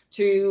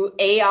 to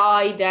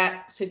AI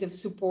that sort of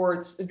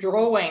supports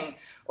drawing,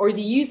 or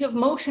the use of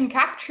motion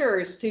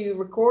captures to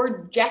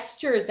record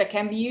gestures that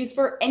can be used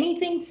for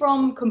anything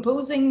from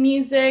composing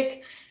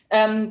music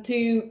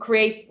to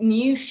create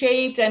new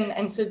shapes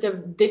and sort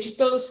of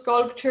digital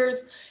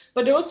sculptures,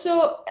 but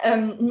also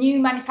new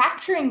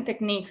manufacturing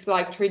techniques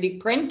like 3D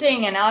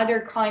printing and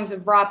other kinds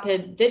of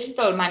rapid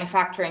digital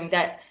manufacturing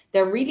that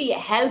really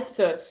helps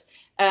us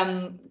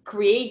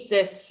create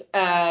this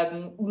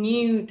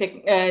new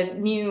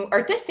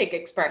artistic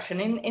expression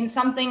in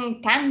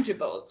something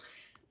tangible.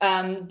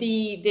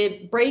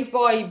 The Brave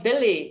Boy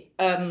Billy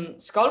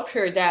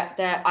sculpture that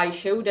I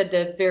showed at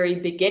the very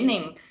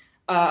beginning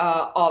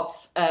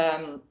of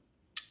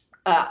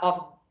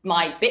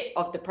my bit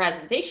of the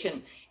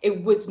presentation,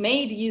 it was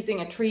made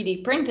using a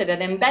 3D printer that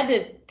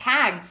embedded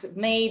tags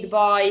made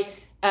by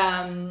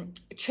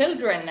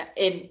children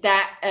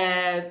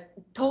that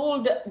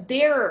told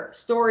their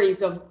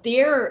stories of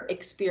their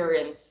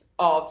experience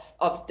of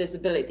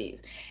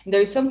disabilities. And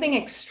there's something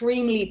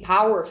extremely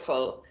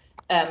powerful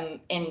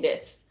in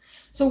this.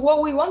 So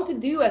what we want to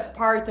do as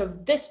part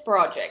of this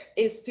project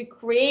is to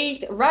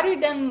create, rather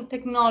than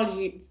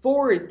technology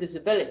for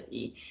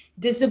disability,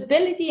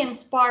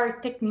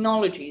 disability-inspired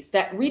technologies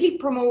that really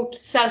promote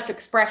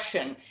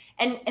self-expression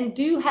and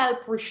do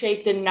help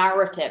reshape the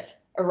narrative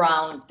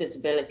around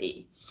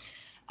disability.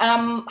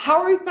 How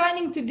are we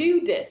planning to do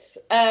this?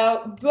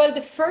 Well,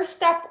 the first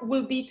step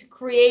will be to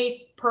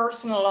create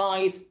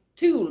personalized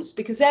tools,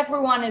 because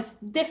everyone is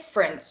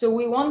different. So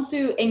we want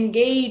to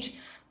engage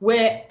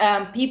with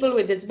people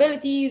with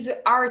disabilities,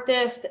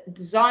 artists,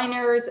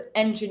 designers,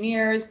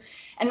 engineers,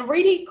 and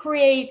really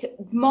create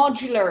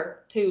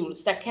modular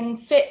tools that can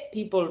fit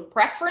people's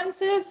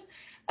preferences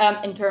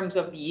in terms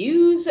of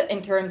use,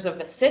 in terms of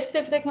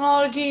assistive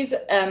technologies,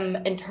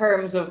 in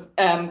terms of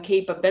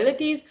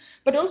capabilities,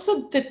 but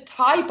also the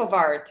type of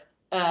art,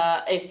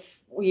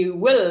 if you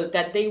will,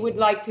 that they would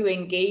like to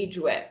engage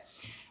with.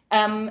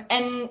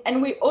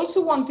 And we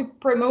also want to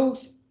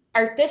promote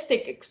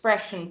artistic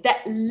expression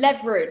that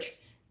leverage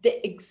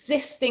the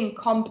existing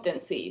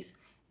competencies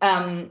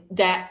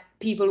that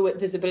people with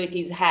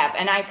disabilities have.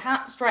 And I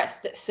can't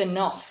stress this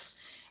enough.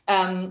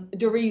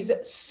 There is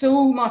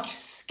so much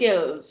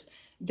skills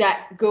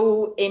that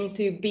go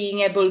into being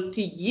able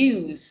to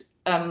use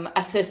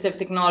assistive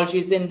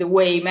technologies in the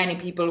way many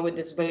people with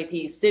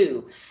disabilities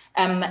do.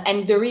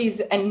 And there is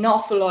an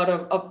awful lot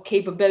of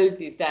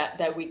capabilities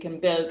that we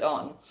can build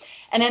on.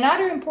 And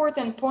another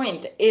important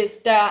point is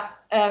that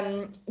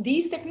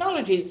these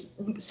technologies,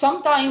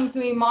 sometimes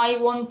we might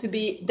want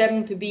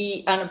them to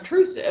be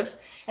unobtrusive,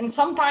 and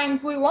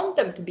sometimes we want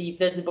them to be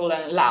visible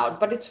and loud,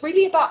 but it's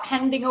really about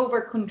handing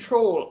over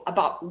control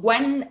about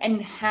when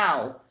and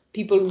how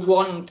people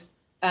want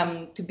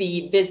to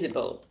be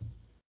visible.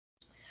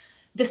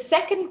 The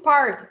second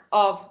part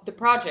of the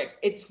project,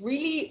 it's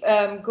really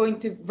going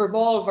to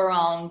revolve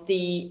around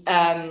the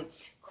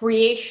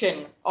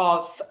creation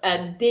of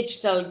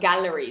digital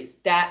galleries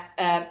that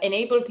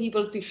enable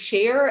people to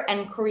share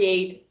and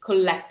create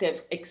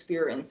collective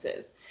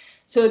experiences.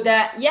 So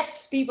that,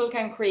 yes, people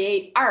can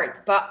create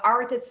art, but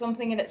art is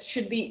something that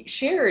should be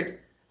shared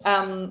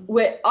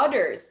with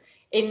others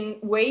in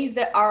ways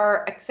that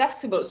are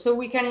accessible. So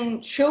we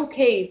can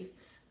showcase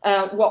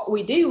what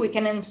we do, we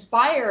can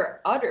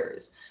inspire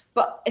others,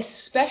 but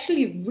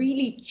especially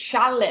really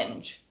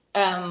challenge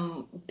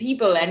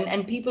people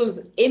and people's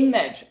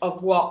image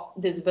of what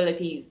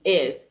disabilities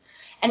is.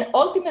 And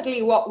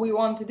ultimately what we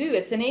want to do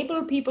is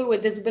enable people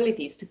with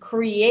disabilities to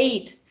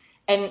create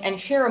and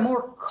share a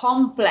more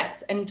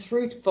complex and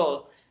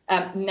truthful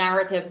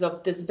narratives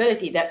of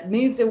disability that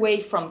moves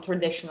away from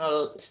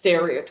traditional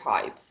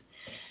stereotypes.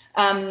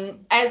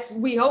 As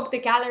we hope the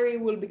gallery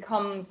will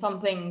become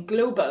something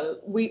global,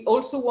 we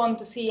also want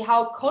to see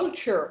how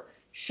culture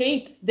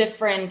shapes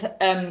different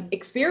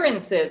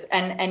experiences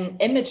and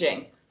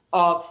imaging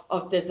of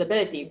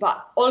disability,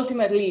 but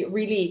ultimately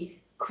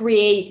really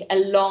create a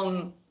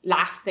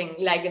long-lasting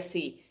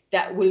legacy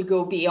that will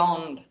go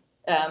beyond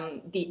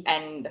the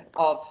end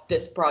of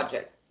this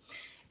project.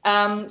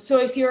 So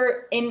if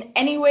you're in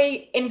any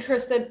way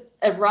interested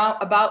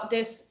about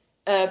this,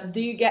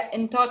 do get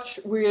in touch.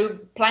 We're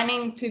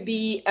planning to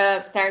be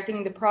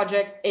starting the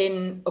project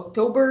in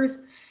October.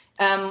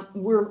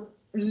 We're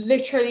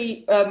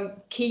literally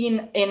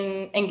keen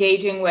in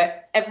engaging with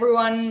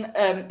everyone,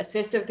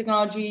 assistive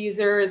technology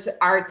users,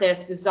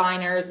 artists,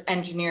 designers,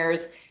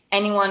 engineers,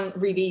 anyone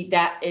really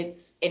that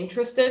is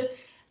interested.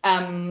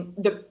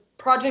 The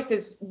project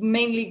is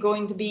mainly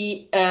going to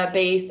be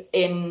based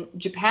in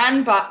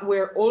Japan, but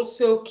we're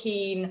also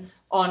keen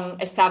on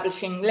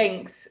establishing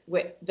links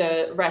with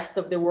the rest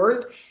of the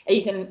world. And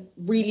you can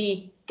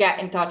really get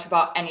in touch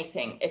about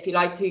anything. If you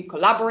like to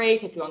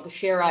collaborate, if you want to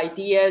share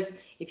ideas,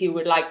 if you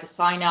would like to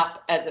sign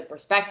up as a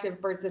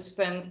prospective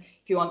participant,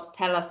 if you want to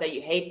tell us that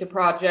you hate the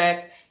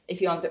project, if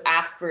you want to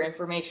ask for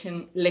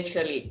information,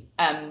 literally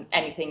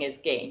anything is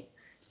game.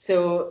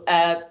 So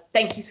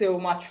thank you so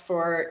much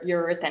for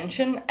your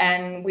attention,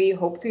 and we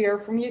hope to hear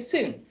from you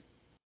soon.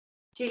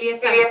 Julia,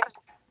 thanks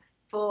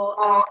for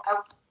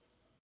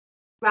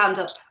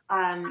roundup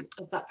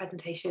of that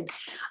presentation.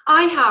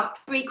 I have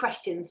 3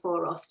 questions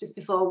for us just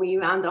before we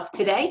round off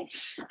today,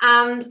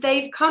 and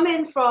they've come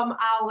in from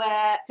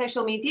our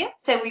social media.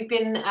 So we've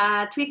been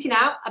tweeting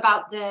out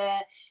about the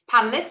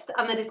panelists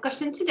and the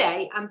discussion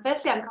today, and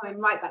firstly I'm coming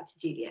right back to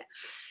Julia.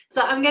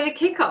 So I'm going to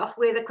kick off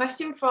with a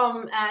question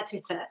from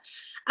Twitter,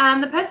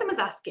 and the person was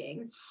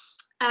asking,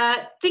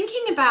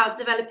 thinking about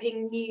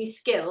developing new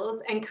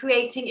skills and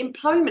creating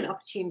employment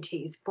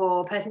opportunities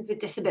for persons with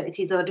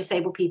disabilities or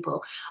disabled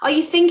people. Are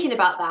you thinking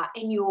about that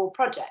in your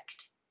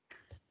project?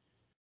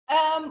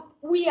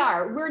 We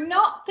are. We're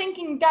not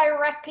thinking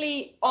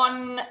directly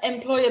on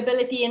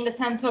employability in the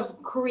sense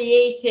of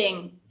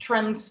creating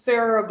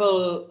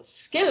transferable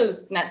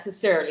skills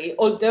necessarily,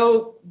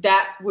 although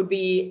that would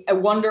be a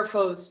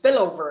wonderful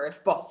spillover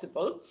if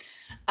possible.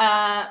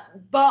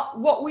 But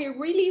what we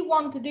really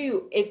want to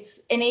do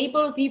is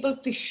enable people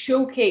to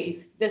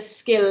showcase the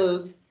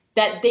skills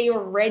that they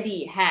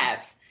already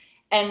have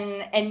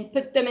and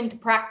put them into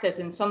practice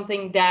in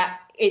something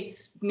that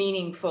it's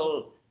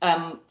meaningful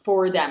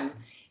for them.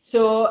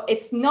 So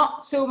it's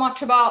not so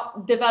much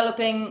about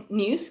developing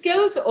new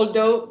skills,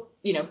 although,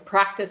 you know,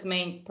 practice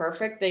makes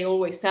perfect. They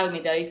always tell me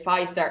that if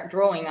I start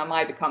drawing, I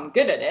might become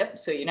good at it.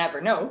 So you never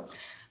know.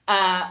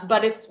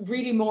 But it's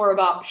really more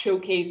about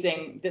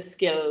showcasing the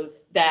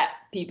skills that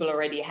people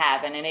already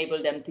have and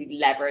enable them to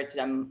leverage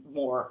them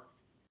more.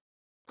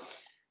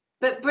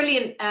 But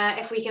brilliant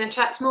if we can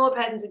attract more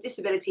persons with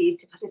disabilities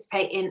to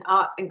participate in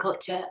arts and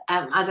culture,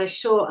 as I'm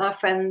sure our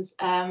friends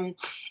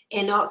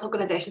in arts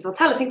organisations will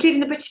tell us, including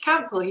the British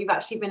Council, who've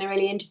actually been a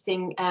really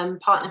interesting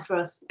partner for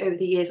us over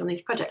the years on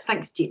these projects.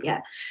 Thanks,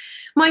 Julia.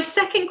 My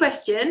second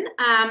question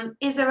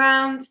is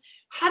around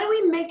how do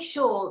we make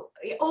sure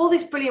all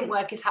this brilliant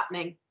work is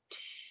happening,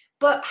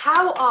 but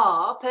how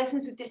are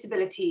persons with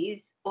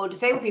disabilities or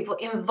disabled people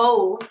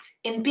involved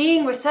in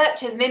being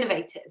researchers and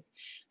innovators?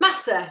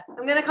 Massa,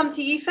 I'm going to come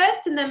to you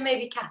first and then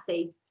maybe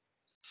Cathy.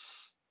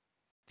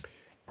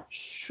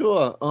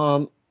 Sure.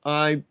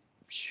 I'm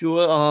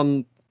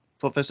sure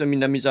Professor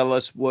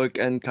Minamizawa's work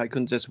and Kai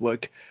Kunze's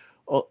work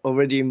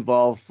already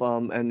involve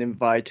and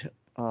invite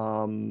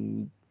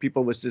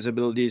people with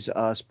disabilities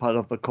as part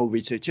of the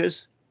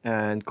co-researchers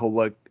and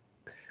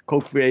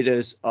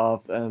co-creators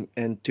of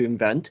and to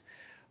invent.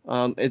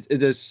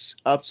 It is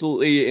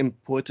absolutely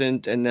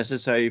important and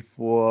necessary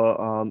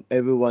for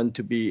everyone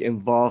to be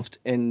involved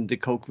in the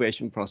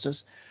co-creation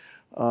process,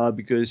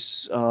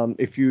 because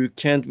if you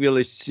can't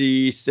really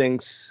see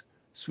things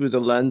through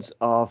the lens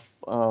of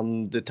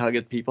the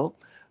target people,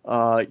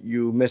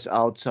 you miss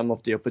out some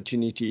of the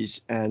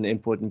opportunities and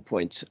important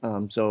points.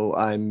 So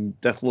I'm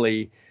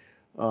definitely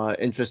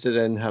interested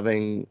in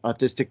having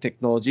artistic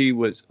technology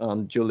with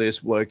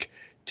Julia's work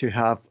to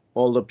have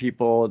all the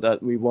people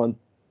that we want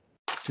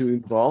to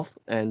involve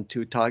and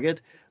to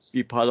target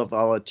be part of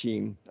our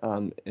team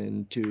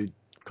and to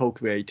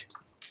co-create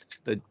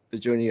the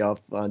journey of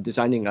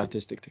designing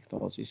artistic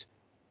technologies.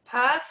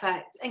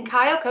 Perfect. And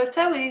Keio,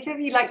 Kota, would either of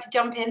you like to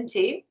jump in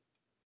too?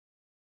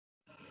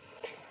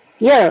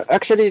 Yeah,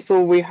 actually, so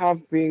we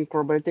have been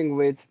collaborating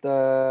with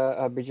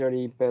the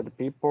visually impaired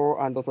people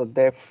and also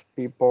deaf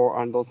people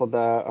and also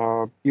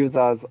the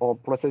users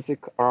of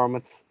prosthetic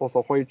arms,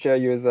 also wheelchair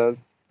users.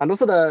 And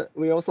also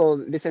we also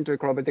recently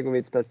collaborating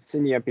with the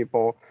senior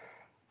people.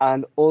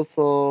 And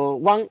also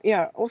one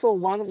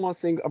more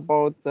thing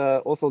about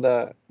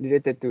the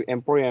related to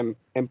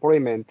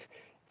employment.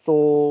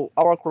 So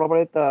our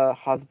collaborator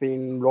has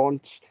been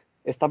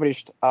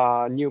established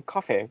a new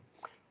cafe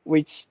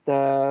which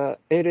the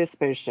ALS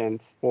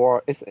patients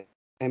or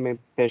SMA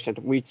patient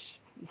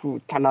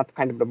who cannot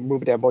kind of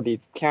move their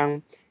bodies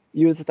can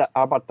use the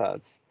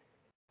avatars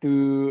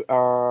to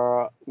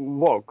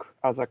work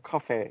as a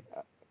coffee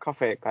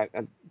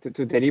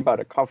to deliver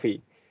the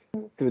coffee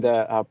to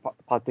the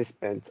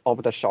participants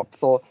of the shop.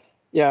 So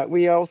yeah,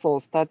 we are also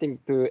starting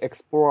to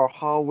explore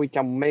how we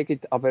can make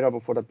it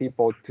available for the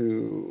people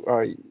to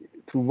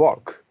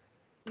work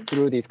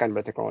through these kind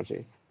of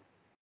technologies.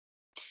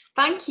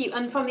 Thank you.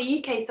 And from the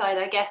UK side,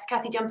 I guess,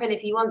 Cathy, jump in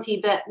if you want to,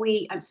 but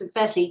so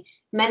firstly,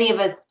 many of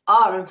us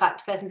are, in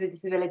fact, persons with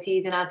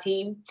disabilities in our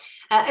team.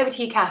 Over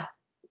to you, Cath.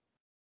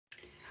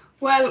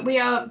 Well, we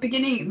are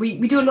beginning, we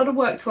do a lot of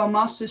work to our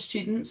master's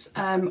students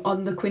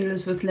on the Queen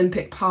Elizabeth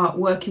Olympic Park,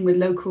 working with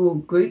local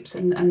groups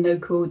and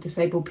local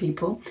disabled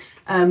people.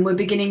 We're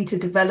beginning to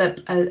develop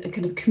a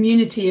kind of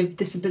community of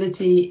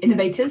disability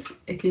innovators,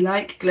 if you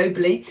like,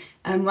 globally.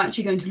 We're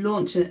actually going to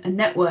launch a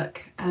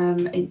network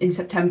in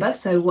September,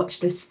 so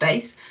watch this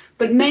space.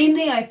 But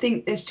mainly, I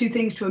think there's two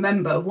things to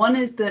remember. One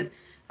is that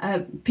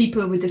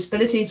people with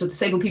disabilities or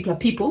disabled people are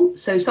people.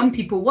 So some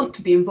people want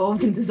to be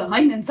involved in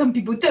design and some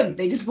people don't.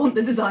 They just want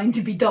the design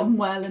to be done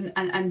well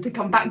and to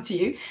come back to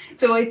you.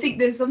 So I think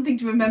there's something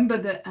to remember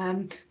that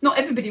not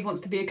everybody wants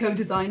to be a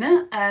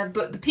co-designer,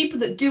 but the people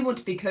that do want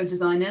to be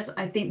co-designers,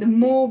 I think the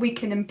more we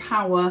can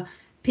empower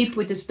people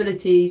with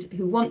disabilities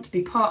who want to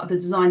be part of the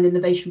design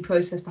innovation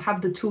process, to have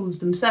the tools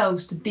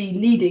themselves to be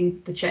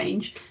leading the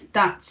change,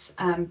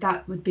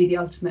 that would be the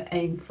ultimate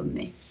aim for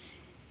me.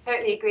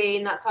 Totally agree,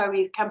 and that's why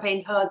we've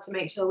campaigned hard to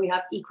make sure we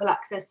have equal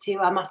access to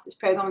our master's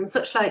programme and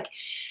such like.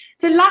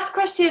 So last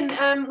question,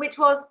 which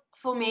was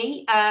for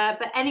me,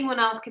 but anyone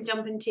else can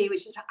jump into,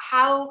 which is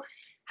how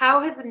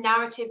has the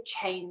narrative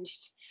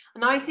changed?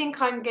 And I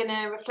think I'm going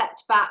to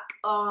reflect back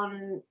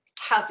on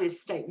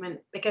Caz's statement,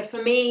 because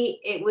for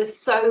me it was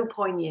so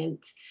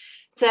poignant.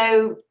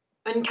 So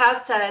when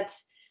Caz said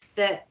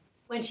that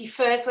when she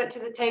first went to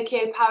the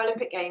Tokyo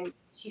Paralympic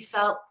Games, she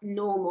felt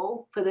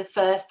normal for the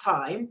first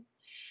time.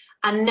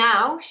 And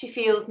now she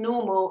feels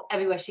normal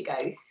everywhere she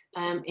goes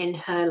in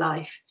her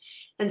life.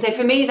 And so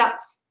for me,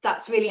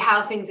 that's really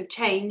how things have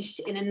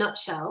changed in a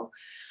nutshell.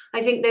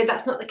 I think that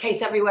that's not the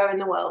case everywhere in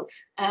the world.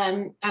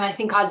 And I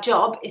think our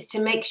job is to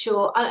make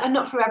sure, and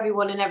not for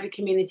everyone in every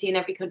community in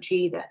every country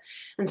either.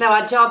 And so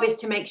our job is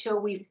to make sure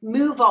we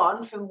move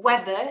on from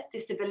whether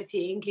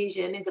disability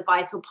inclusion is a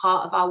vital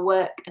part of our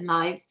work and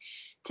lives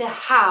to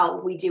how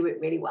we do it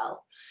really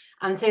well.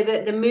 And so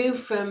the move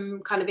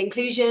from kind of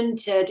inclusion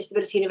to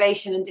disability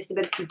innovation and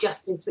disability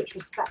justice, which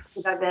respects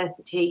the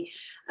diversity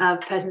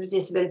of persons with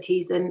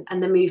disabilities, and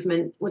the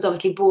movement was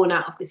obviously born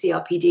out of the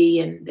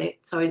CRPD and the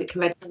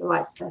Convention on the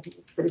Rights of Persons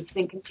with Disabilities,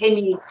 and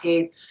continues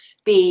to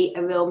be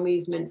a real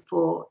movement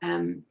for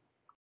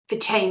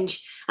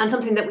change, and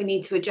something that we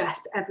need to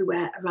address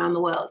everywhere around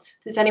the world.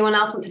 Does anyone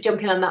else want to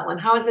jump in on that one?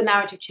 How has the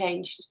narrative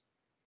changed?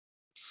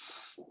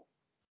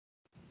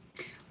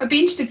 I'd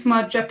be interested from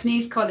our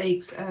Japanese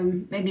colleagues,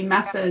 maybe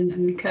Masa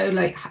and Keio,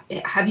 like,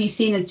 have you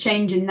seen a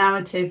change in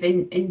narrative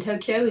in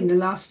Tokyo in the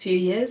last few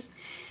years?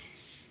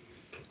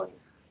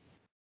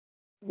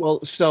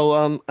 Well,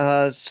 so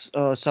as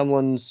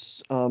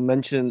someone's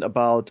mentioned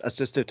about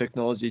assistive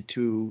technology,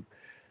 to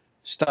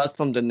start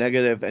from the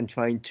negative and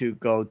trying to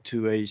go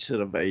to a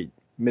sort of a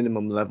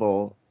minimum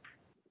level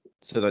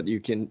so that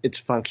it's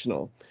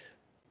functional,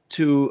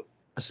 to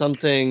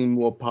something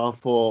more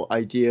powerful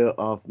idea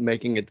of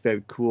making it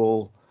very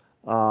cool,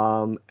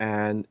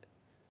 and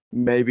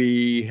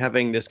maybe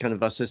having this kind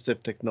of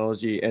assistive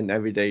technology in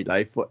everyday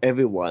life for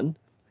everyone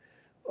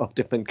of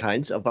different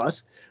kinds of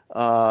us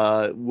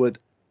would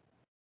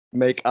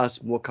make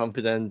us more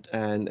confident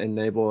and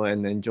enable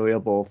and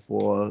enjoyable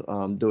for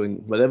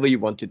doing whatever you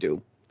want to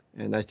do.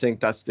 And I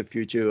think that's the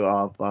future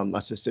of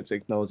assistive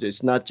technology.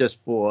 It's not just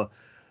for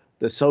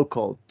the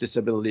so-called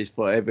disabilities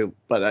but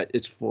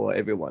it's for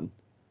everyone.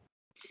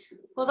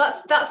 Well,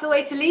 that's the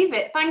way to leave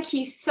it. Thank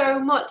you so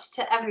much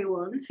to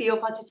everyone for your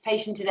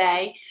participation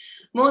today.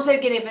 I'm also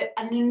going to give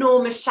an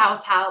enormous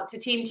shout out to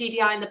Team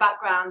GDI in the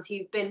background,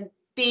 who've been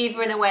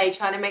beavering away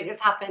trying to make this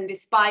happen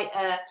despite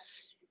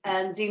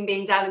Zoom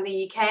being down in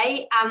the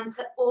UK, and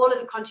to all of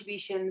the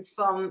contributions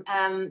from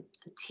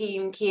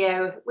Team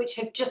Keio, which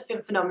have just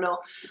been phenomenal.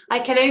 I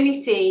can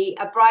only see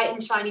a bright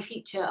and shiny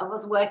future of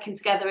us working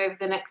together over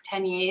the next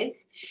 10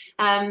 years.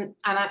 And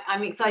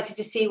I'm excited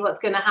to see what's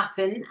going to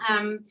happen.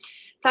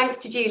 Thanks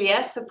to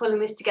Julia for pulling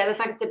this together.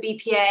 Thanks to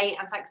BPA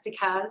and thanks to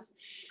Caz.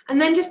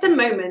 And then just a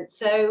moment.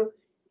 So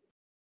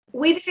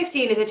We the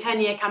 15 is a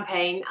 10-year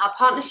campaign. Our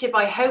partnership,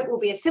 I hope, will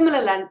be a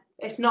similar length,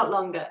 if not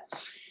longer.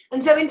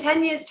 And so in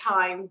 10 years'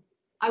 time,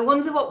 I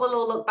wonder what we'll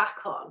all look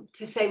back on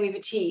to say we've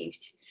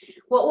achieved.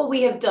 What will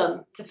we have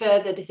done to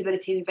further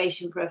disability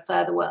innovation for a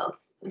further world?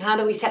 And how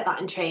do we set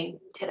that in train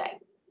today?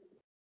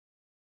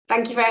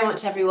 Thank you very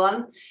much,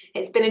 everyone.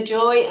 It's been a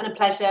joy and a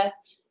pleasure,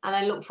 and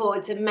I look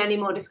forward to many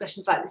more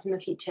discussions like this in the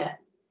future.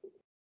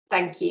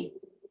 Thank you.